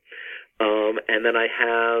year. And then I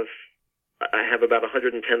have about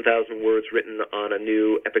 110,000 words written on a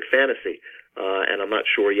new epic fantasy, and I'm not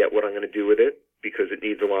sure yet what I'm going to do with it. because it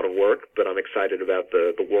needs a lot of work, but I'm excited about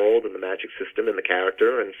the world and the magic system and the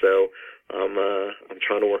character, and so I'm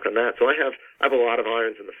trying to work on that. So I have a lot of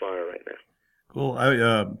irons in the fire right now. Cool.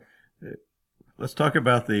 Let's talk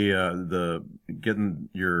about the getting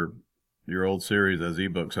your old series as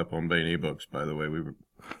ebooks up on Baen eBooks. By the way,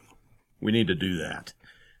 we need to do that.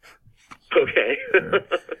 Okay.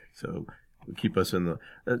 So keep us in the.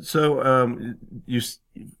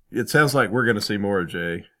 It sounds like we're going to see more of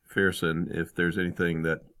Jay Fearsson if there's anything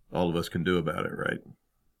that all of us can do about it, right?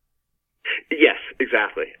 Yes,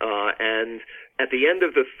 exactly. And at the end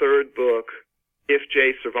of the third book, if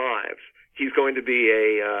Jay survives, he's going to be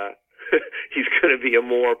a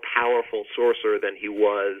more powerful sorcerer than he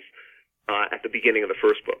was at the beginning of the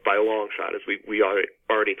first book by a long shot, as we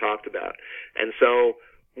already talked about. And so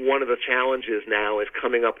one of the challenges now is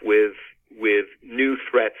coming up with new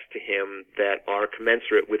threats to him that are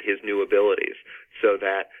commensurate with his new abilities, so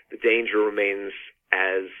that the danger remains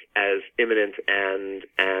as imminent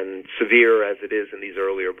and severe as it is in these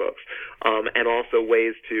earlier books, and also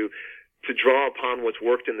ways to draw upon what's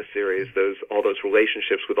worked in the series, all those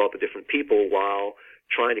relationships with all the different people, while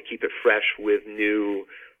trying to keep it fresh with new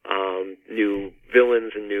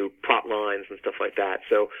villains and new plot lines and stuff like that.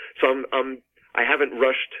 So I haven't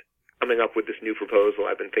rushed coming up with this new proposal.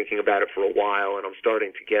 I've been thinking about it for a while, and I'm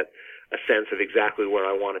starting to get a sense of exactly where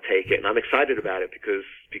I want to take it. And I'm excited about it because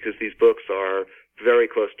these books are very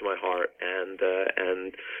close to my heart, and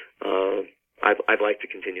I'd like to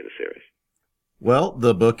continue the series. Well,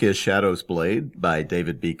 the book is Shadow's Blade by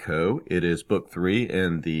David B. Coe. It is book 3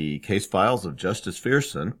 in the case files of Justis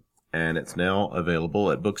Fearsson, and it's now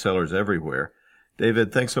available at booksellers everywhere.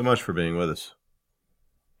 David, thanks so much for being with us.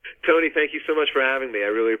 Tony, thank you so much for having me. I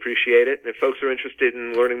really appreciate it. And if folks are interested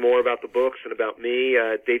in learning more about the books and about me,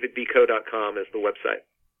 davidbco.com is the website.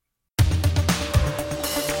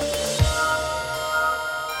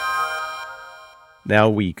 Now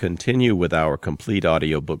we continue with our complete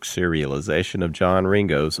audiobook serialization of John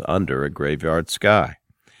Ringo's Under a Graveyard Sky.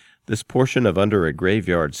 This portion of Under a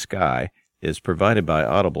Graveyard Sky is provided by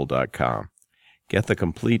audible.com. Get the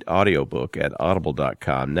complete audiobook at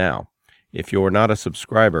audible.com now. If you're not a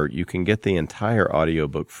subscriber, you can get the entire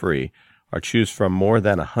audiobook free or choose from more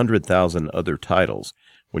than 100,000 other titles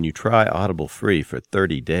when you try Audible free for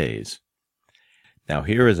 30 days. Now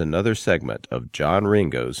here is another segment of John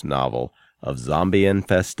Ringo's novel of zombie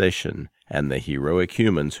infestation and the heroic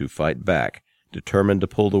humans who fight back, determined to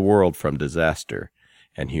pull the world from disaster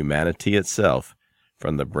and humanity itself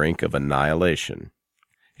from the brink of annihilation.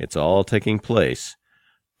 It's all taking place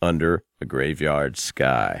under a graveyard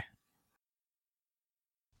sky.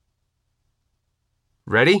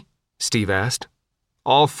 "Ready?" Steve asked.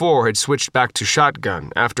 All 4 had switched back to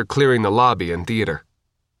shotgun after clearing the lobby and theater.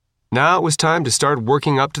 Now it was time to start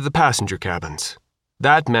working up to the passenger cabins.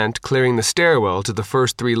 That meant clearing the stairwell to the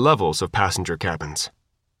first 3 levels of passenger cabins.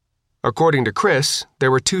 According to Chris, there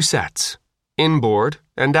were 2 sets, inboard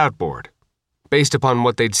and outboard. Based upon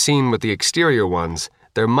what they'd seen with the exterior ones,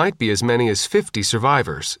 there might be as many as 50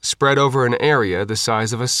 survivors spread over an area the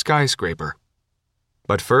size of a skyscraper.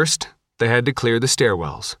 But first, they had to clear the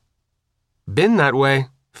stairwells. "Been that way,"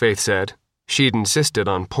 Faith said. She'd insisted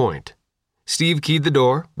on point. Steve keyed the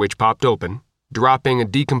door, which popped open, dropping a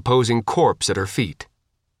decomposing corpse at her feet.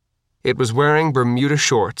 It was wearing Bermuda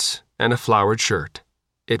shorts and a flowered shirt.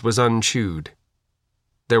 It was unchewed.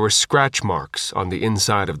 There were scratch marks on the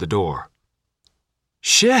inside of the door.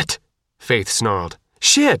 "Shit!" Faith snarled.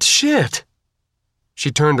 "Shit! Shit!" She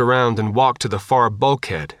turned around and walked to the far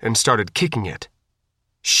bulkhead and started kicking it.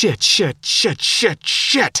 "Shit, shit, shit, shit,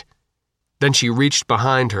 shit!" Then she reached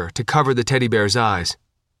behind her to cover the teddy bear's eyes.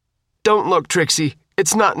 "Don't look, Trixie.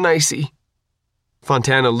 It's not nicey."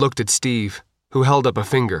 Fontana looked at Steve, who held up a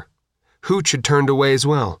finger. Hooch had turned away as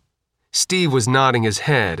well. Steve was nodding his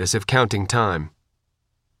head as if counting time.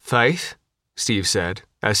 "Faith," Steve said,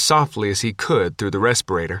 as softly as he could through the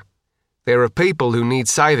respirator, "there are people who need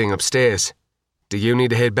saving upstairs. Do you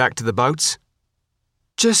need to head back to the boats?"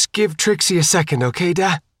 "Just give Trixie a second, okay,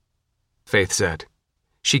 Da?" Faith said.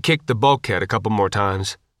 She kicked the bulkhead a couple more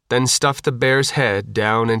times, then stuffed the bear's head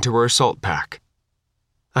down into her assault pack.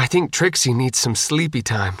 "I think Trixie needs some sleepy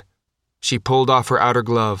time." She pulled off her outer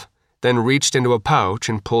glove, then reached into a pouch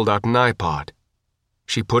and pulled out an iPod.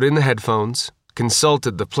 She put in the headphones,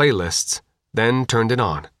 consulted the playlists, then turned it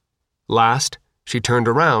on. Last, she turned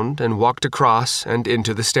around and walked across and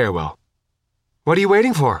into the stairwell. "What are you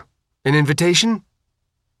waiting for? An invitation?"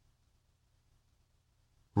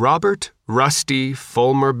 Robert Rusty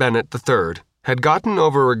Fulmer Bennett III had gotten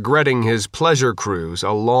over regretting his pleasure cruise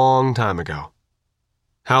a long time ago.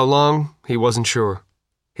 How long, he wasn't sure.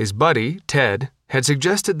 His buddy, Ted, had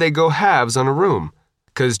suggested they go halves on a room,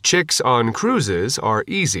 'cause chicks on cruises are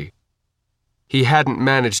easy. He hadn't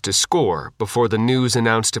managed to score before the news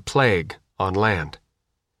announced a plague on land.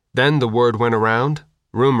 Then the word went around,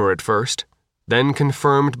 rumor at first, then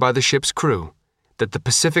confirmed by the ship's crew, that the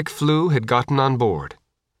Pacific flu had gotten on board.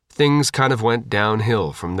 Things kind of went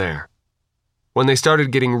downhill from there. When they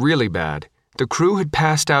started getting really bad, the crew had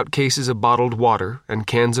passed out cases of bottled water and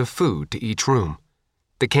cans of food to each room.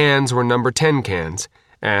 The cans were number 10 cans,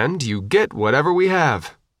 and you get whatever we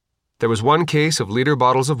have. There was 1 case of liter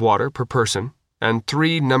bottles of water per person and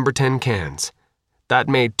 3 number 10 cans. That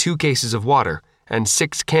made 2 cases of water and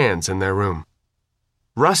 6 cans in their room.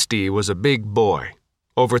 Rusty was a big boy,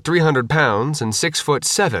 over 300 pounds and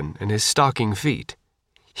 6'7" in his stocking feet.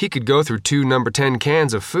 He could go through 2 number 10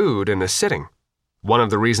 cans of food in a sitting. One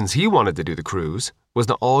of the reasons he wanted to do the cruise was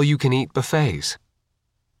the all-you-can-eat buffets.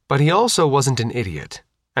 But he also wasn't an idiot,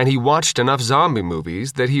 and he watched enough zombie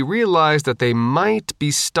movies that he realized that they might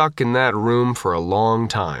be stuck in that room for a long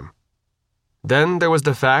time. Then there was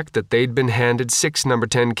the fact that they'd been handed 6 number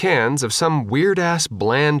 10 cans of some weird-ass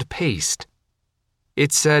bland paste.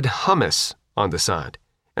 It said hummus on the side,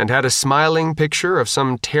 and had a smiling picture of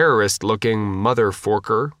some terrorist-looking mother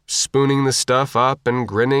forker spooning the stuff up and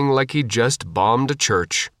grinning like he just bombed a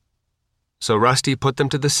church. So Rusty put them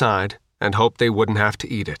to the side and hoped they wouldn't have to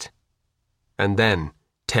eat it. And then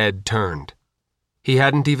Ted turned. He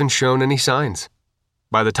hadn't even shown any signs.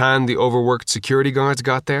 By the time the overworked security guards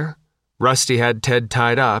got there, Rusty had Ted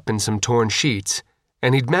tied up in some torn sheets,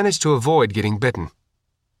 and he'd managed to avoid getting bitten.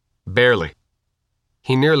 Barely.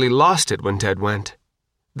 He nearly lost it when Ted went.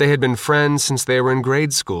 They had been friends since they were in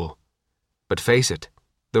grade school. But face it,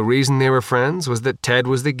 the reason they were friends was that Ted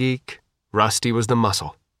was the geek, Rusty was the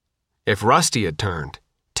muscle. If Rusty had turned,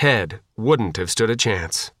 Ted wouldn't have stood a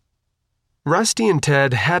chance. Rusty and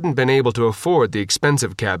Ted hadn't been able to afford the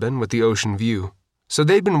expensive cabin with the ocean view, so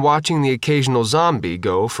they'd been watching the occasional zombie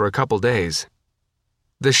go for a couple days.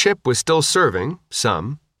 The ship was still serving,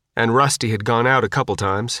 some, and Rusty had gone out a couple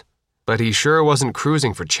times, but he sure wasn't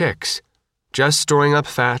cruising for chicks, just storing up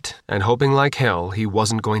fat and hoping like hell he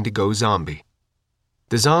wasn't going to go zombie.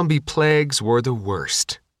 The zombie plagues were the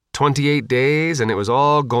worst. 28 days and it was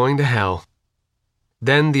all going to hell.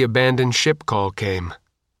 Then the abandoned ship call came.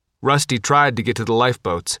 Rusty tried to get to the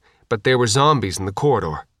lifeboats, but there were zombies in the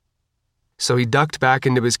corridor. So he ducked back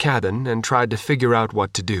into his cabin and tried to figure out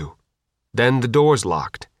what to do. Then the doors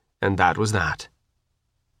locked, and that was that.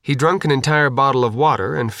 He drank an entire bottle of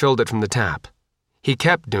water and filled it from the tap. He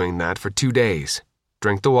kept doing that for 2 days.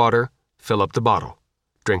 Drink the water, fill up the bottle.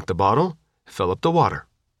 Drink the bottle, fill up the water.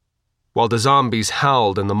 While the zombies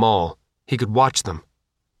howled in the mall, he could watch them.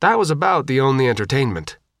 That was about the only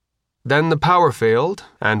entertainment. Then the power failed,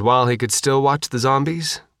 and while he could still watch the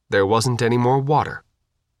zombies, there wasn't any more water.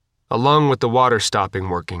 Along with the water stopping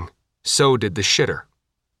working, so did the shitter.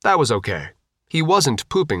 That was okay. He wasn't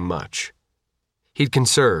pooping much. He'd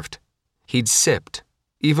conserved. He'd sipped,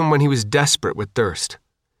 even when he was desperate with thirst.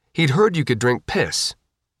 He'd heard you could drink piss.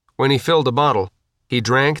 When he filled a bottle, he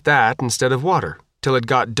drank that instead of water, till it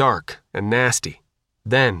got dark and nasty.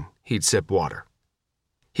 Then he'd sip water.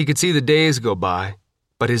 He could see the days go by,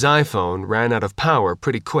 but his iPhone ran out of power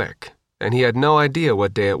pretty quick, and he had no idea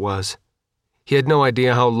what day it was. He had no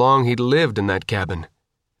idea how long he'd lived in that cabin.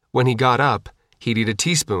 When he got up, he'd eat a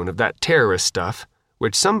teaspoon of that terrorist stuff,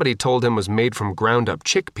 which somebody told him was made from ground-up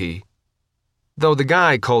chickpea, though the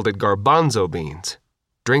guy called it garbanzo beans.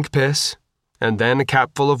 Drink piss, and then a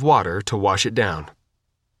capful of water to wash it down.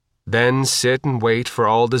 Then sit and wait for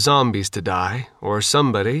all the zombies to die, or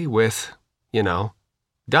somebody with,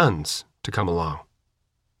 guns to come along.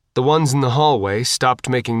 The ones in the hallway stopped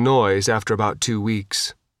making noise after about 2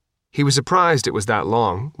 weeks. He was surprised it was that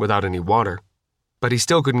long, without any water. But he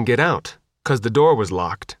still couldn't get out, 'cause the door was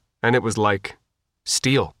locked, and it was like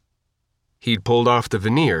steel. He'd pulled off the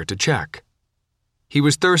veneer to check. He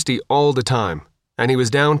was thirsty all the time, and he was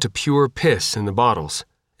down to pure piss in the bottles,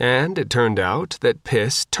 and it turned out that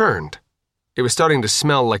piss turned. It was starting to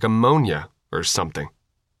smell like ammonia or something.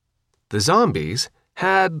 The zombies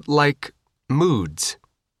had, moods.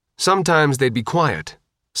 Sometimes they'd be quiet.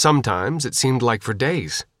 Sometimes it seemed like for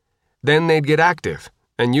days. Then they'd get active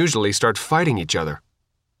and usually start fighting each other.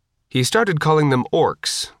 He started calling them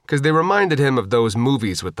orcs because they reminded him of those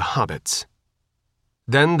movies with the hobbits.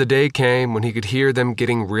 Then the day came when he could hear them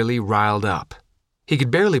getting really riled up. He could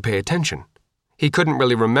barely pay attention. He couldn't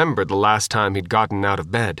really remember the last time he'd gotten out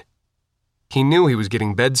of bed. He knew he was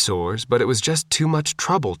getting bed sores, but it was just too much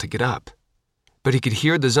trouble to get up. But he could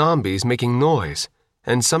hear the zombies making noise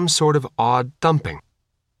and some sort of odd thumping.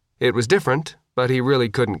 It was different, but he really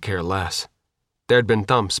couldn't care less. There'd been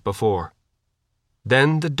thumps before.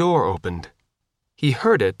 Then the door opened. He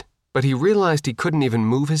heard it, but he realized he couldn't even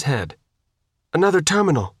move his head. "Another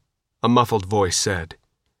terminal," a muffled voice said.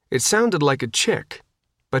 It sounded like a chick,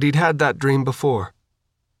 but he'd had that dream before.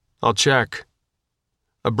 "I'll check."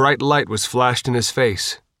 A bright light was flashed in his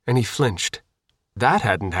face, and he flinched. That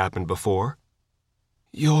hadn't happened before.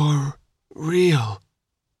 "You're real,"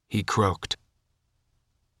 he croaked.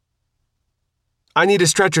 "I need a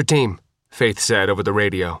stretcher team," Faith said over the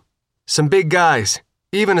radio. "Some big guys.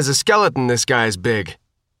 Even as a skeleton, this guy's big."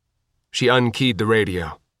 She unkeyed the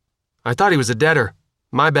radio. "I thought he was a deader.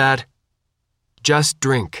 My bad." "Just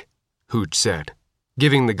drink," Hooch said,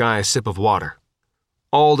 giving the guy a sip of water.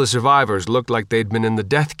 All the survivors looked like they'd been in the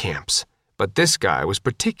death camps, but this guy was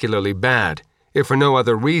particularly bad, if for no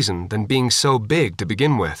other reason than being so big to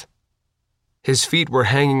begin with. His feet were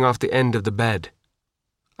hanging off the end of the bed.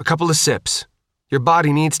 "A couple of sips. Your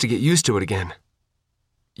body needs to get used to it again."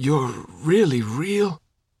 "You're really real?"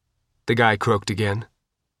 the guy croaked again.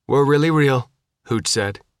 "We're really real," Hooch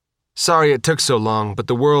said. "Sorry it took so long, but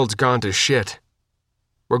the world's gone to shit.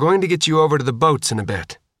 We're going to get you over to the boats in a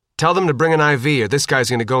bit. Tell them to bring an IV or this guy's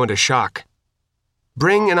going to go into shock."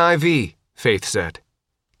 "Bring an IV," Faith said.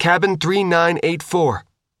 "Cabin 3984.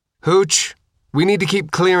 Hooch, we need to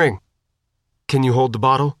keep clearing." "Can you hold the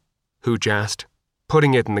bottle?" Hooch asked,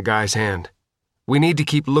 putting it in the guy's hand. "We need to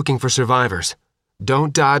keep looking for survivors.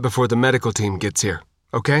 Don't die before the medical team gets here,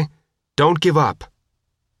 okay? Don't give up."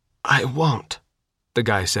 "I won't," the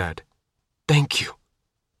guy said. "Thank you.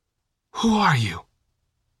 Who are you?"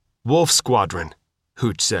 "Wolf Squadron,"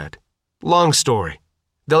 Hooch said. "Long story.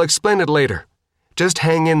 They'll explain it later. Just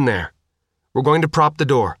hang in there. We're going to prop the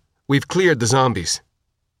door. We've cleared the zombies."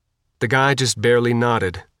 The guy just barely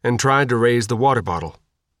nodded and tried to raise the water bottle.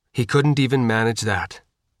 He couldn't even manage that.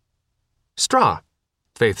 "Straw,"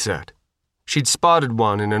 Faith said. She'd spotted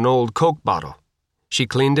one in an old Coke bottle. She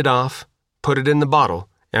cleaned it off, put it in the bottle,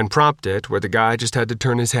 and propped it where the guy just had to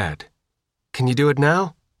turn his head. "Can you do it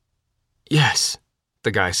now?" "Yes,"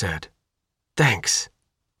 the guy said. "Thanks."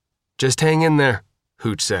 "Just hang in there,"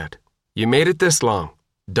 Hooch said. "You made it this long.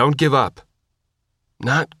 Don't give up."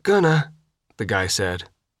 "Not gonna," the guy said.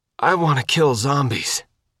 "I want to kill zombies."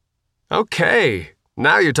 "Okay,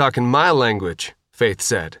 now you're talking my language," Faith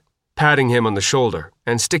said, patting him on the shoulder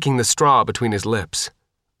and sticking the straw between his lips.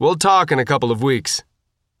 "We'll talk in a couple of weeks."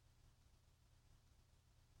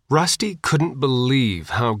 Rusty couldn't believe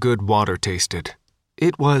how good water tasted.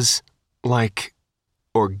 It was, like,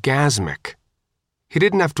 orgasmic. He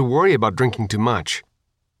didn't have to worry about drinking too much.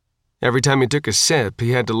 Every time he took a sip,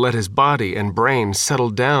 he had to let his body and brain settle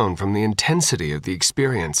down from the intensity of the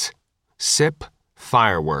experience. Sip,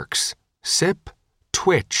 fireworks. Sip,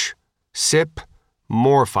 twitch. Sip,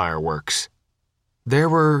 more fireworks. There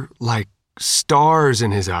were, like, stars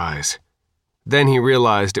in his eyes. Then he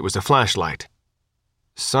realized it was a flashlight.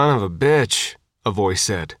 "Son of a bitch," a voice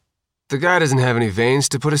said. "The guy doesn't have any veins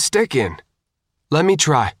to put a stick in." "Let me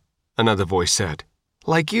try," another voice said.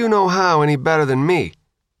 "Like you know how any better than me.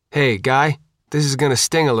 Hey, guy, this is gonna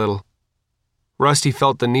sting a little." Rusty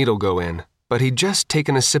felt the needle go in, but he'd just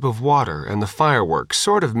taken a sip of water and the fireworks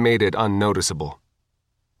sort of made it unnoticeable.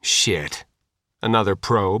 "Shit," another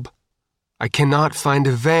probe. "I cannot find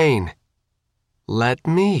a vein." "Let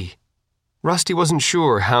me." Rusty wasn't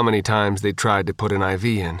sure how many times they'd tried to put an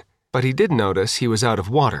IV in, but he did notice he was out of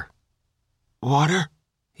water. "Water?"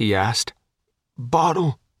 he asked.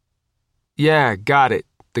 "Bottle?" "Yeah, got it,"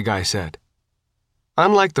 the guy said.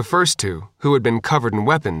 Unlike the first two, who had been covered in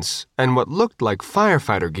weapons and what looked like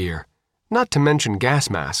firefighter gear, not to mention gas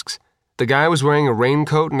masks, the guy was wearing a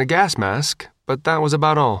raincoat and a gas mask, but that was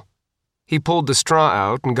about all. He pulled the straw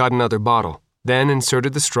out and got another bottle, then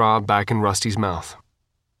inserted the straw back in Rusty's mouth.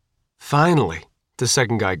 "Finally," the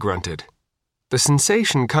second guy grunted. The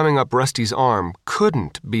sensation coming up Rusty's arm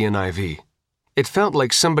couldn't be an IV. It felt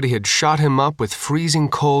like somebody had shot him up with freezing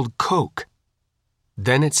cold Coke.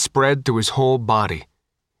 Then it spread through his whole body.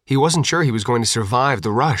 He wasn't sure he was going to survive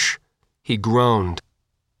the rush. He groaned.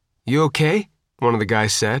 "You okay?" one of the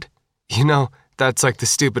guys said. "You know, that's like the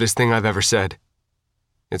stupidest thing I've ever said."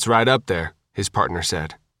 "It's right up there," his partner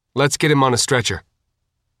said. "Let's get him on a stretcher."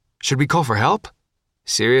 "Should we call for help?"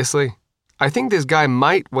 "Seriously? I think this guy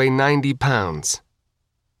might weigh 90 pounds.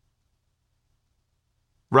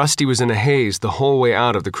 Rusty was in a haze the whole way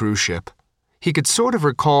out of the cruise ship. He could sort of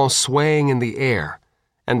recall swaying in the air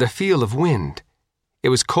and the feel of wind. It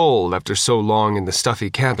was cold after so long in the stuffy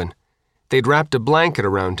cabin. They'd wrapped a blanket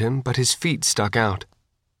around him, but his feet stuck out.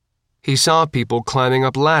 He saw people climbing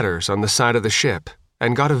up ladders on the side of the ship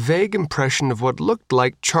and got a vague impression of what looked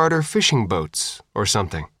like charter fishing boats or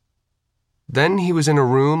something. Then he was in a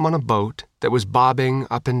room on a boat that was bobbing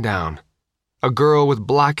up and down. A girl with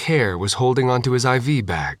black hair was holding onto his IV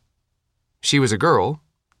bag. She was a girl,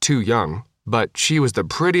 too young, but she was the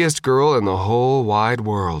prettiest girl in the whole wide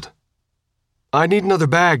world. "I need another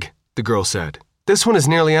bag," the girl said. "This one is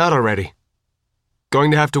nearly out already." "Going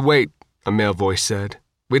to have to wait," a male voice said.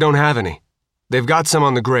 "We don't have any. They've got some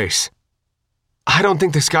on the Grace." "I don't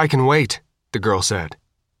think this guy can wait," the girl said.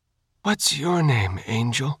 "What's your name,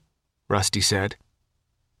 Angel?" Rusty said.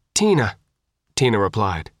 "Tina," Tina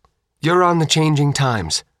replied. "You're on the Changing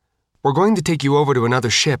Times. We're going to take you over to another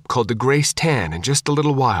ship called the Grace Tan in just a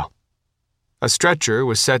little while." A stretcher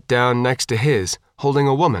was set down next to his, holding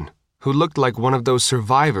a woman who looked like one of those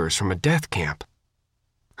survivors from a death camp.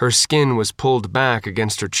 Her skin was pulled back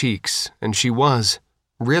against her cheeks, and she was,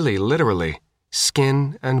 really literally,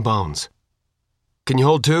 skin and bones. "Can you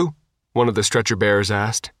hold two?" one of the stretcher bearers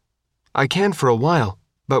asked. "I can for a while,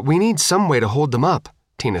 but we need some way to hold them up,"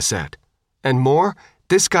 Tina said. "And more,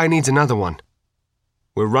 this guy needs another one."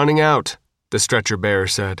 "We're running out," the stretcher bearer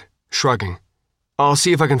said, shrugging. "I'll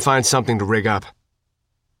see if I can find something to rig up."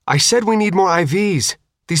 "I said we need more IVs.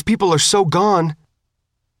 These people are so gone."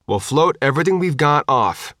 "We'll float everything we've got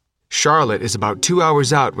off. Charlotte is about 2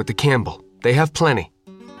 hours out with the Campbell. They have plenty."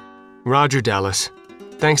 "Roger, Dallas.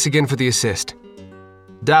 Thanks again for the assist."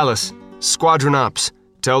 "Dallas, Squadron Ops,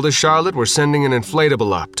 tell the Charlotte we're sending an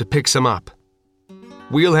inflatable up to pick some up."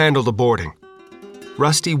 "We'll handle the boarding."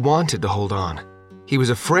 Rusty wanted to hold on. He was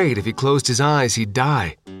afraid if he closed his eyes he'd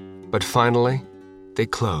die. But finally, they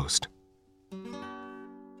closed.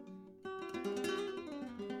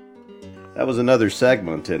 That was another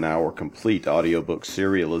segment in our complete audiobook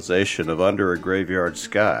serialization of Under a Graveyard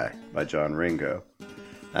Sky by John Ringo.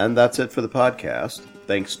 And that's it for the podcast.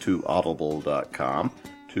 Thanks to Audible.com,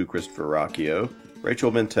 to Christopher Rocchio,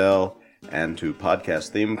 Rachel Mintel, and to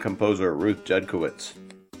podcast theme composer Ruth Judkowitz.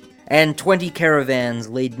 And 20 caravans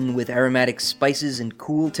laden with aromatic spices and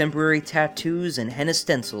cool temporary tattoos and henna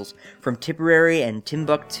stencils from Tipperary and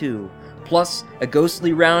Timbuktu, plus a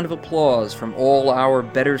ghostly round of applause from all our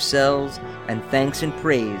better selves, and thanks and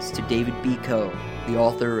praise to David B. Coe, the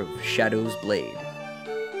author of Shadow's Blade.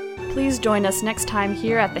 Please join us next time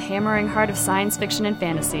here at the hammering heart of science fiction and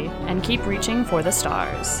fantasy, and keep reaching for the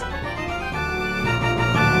stars.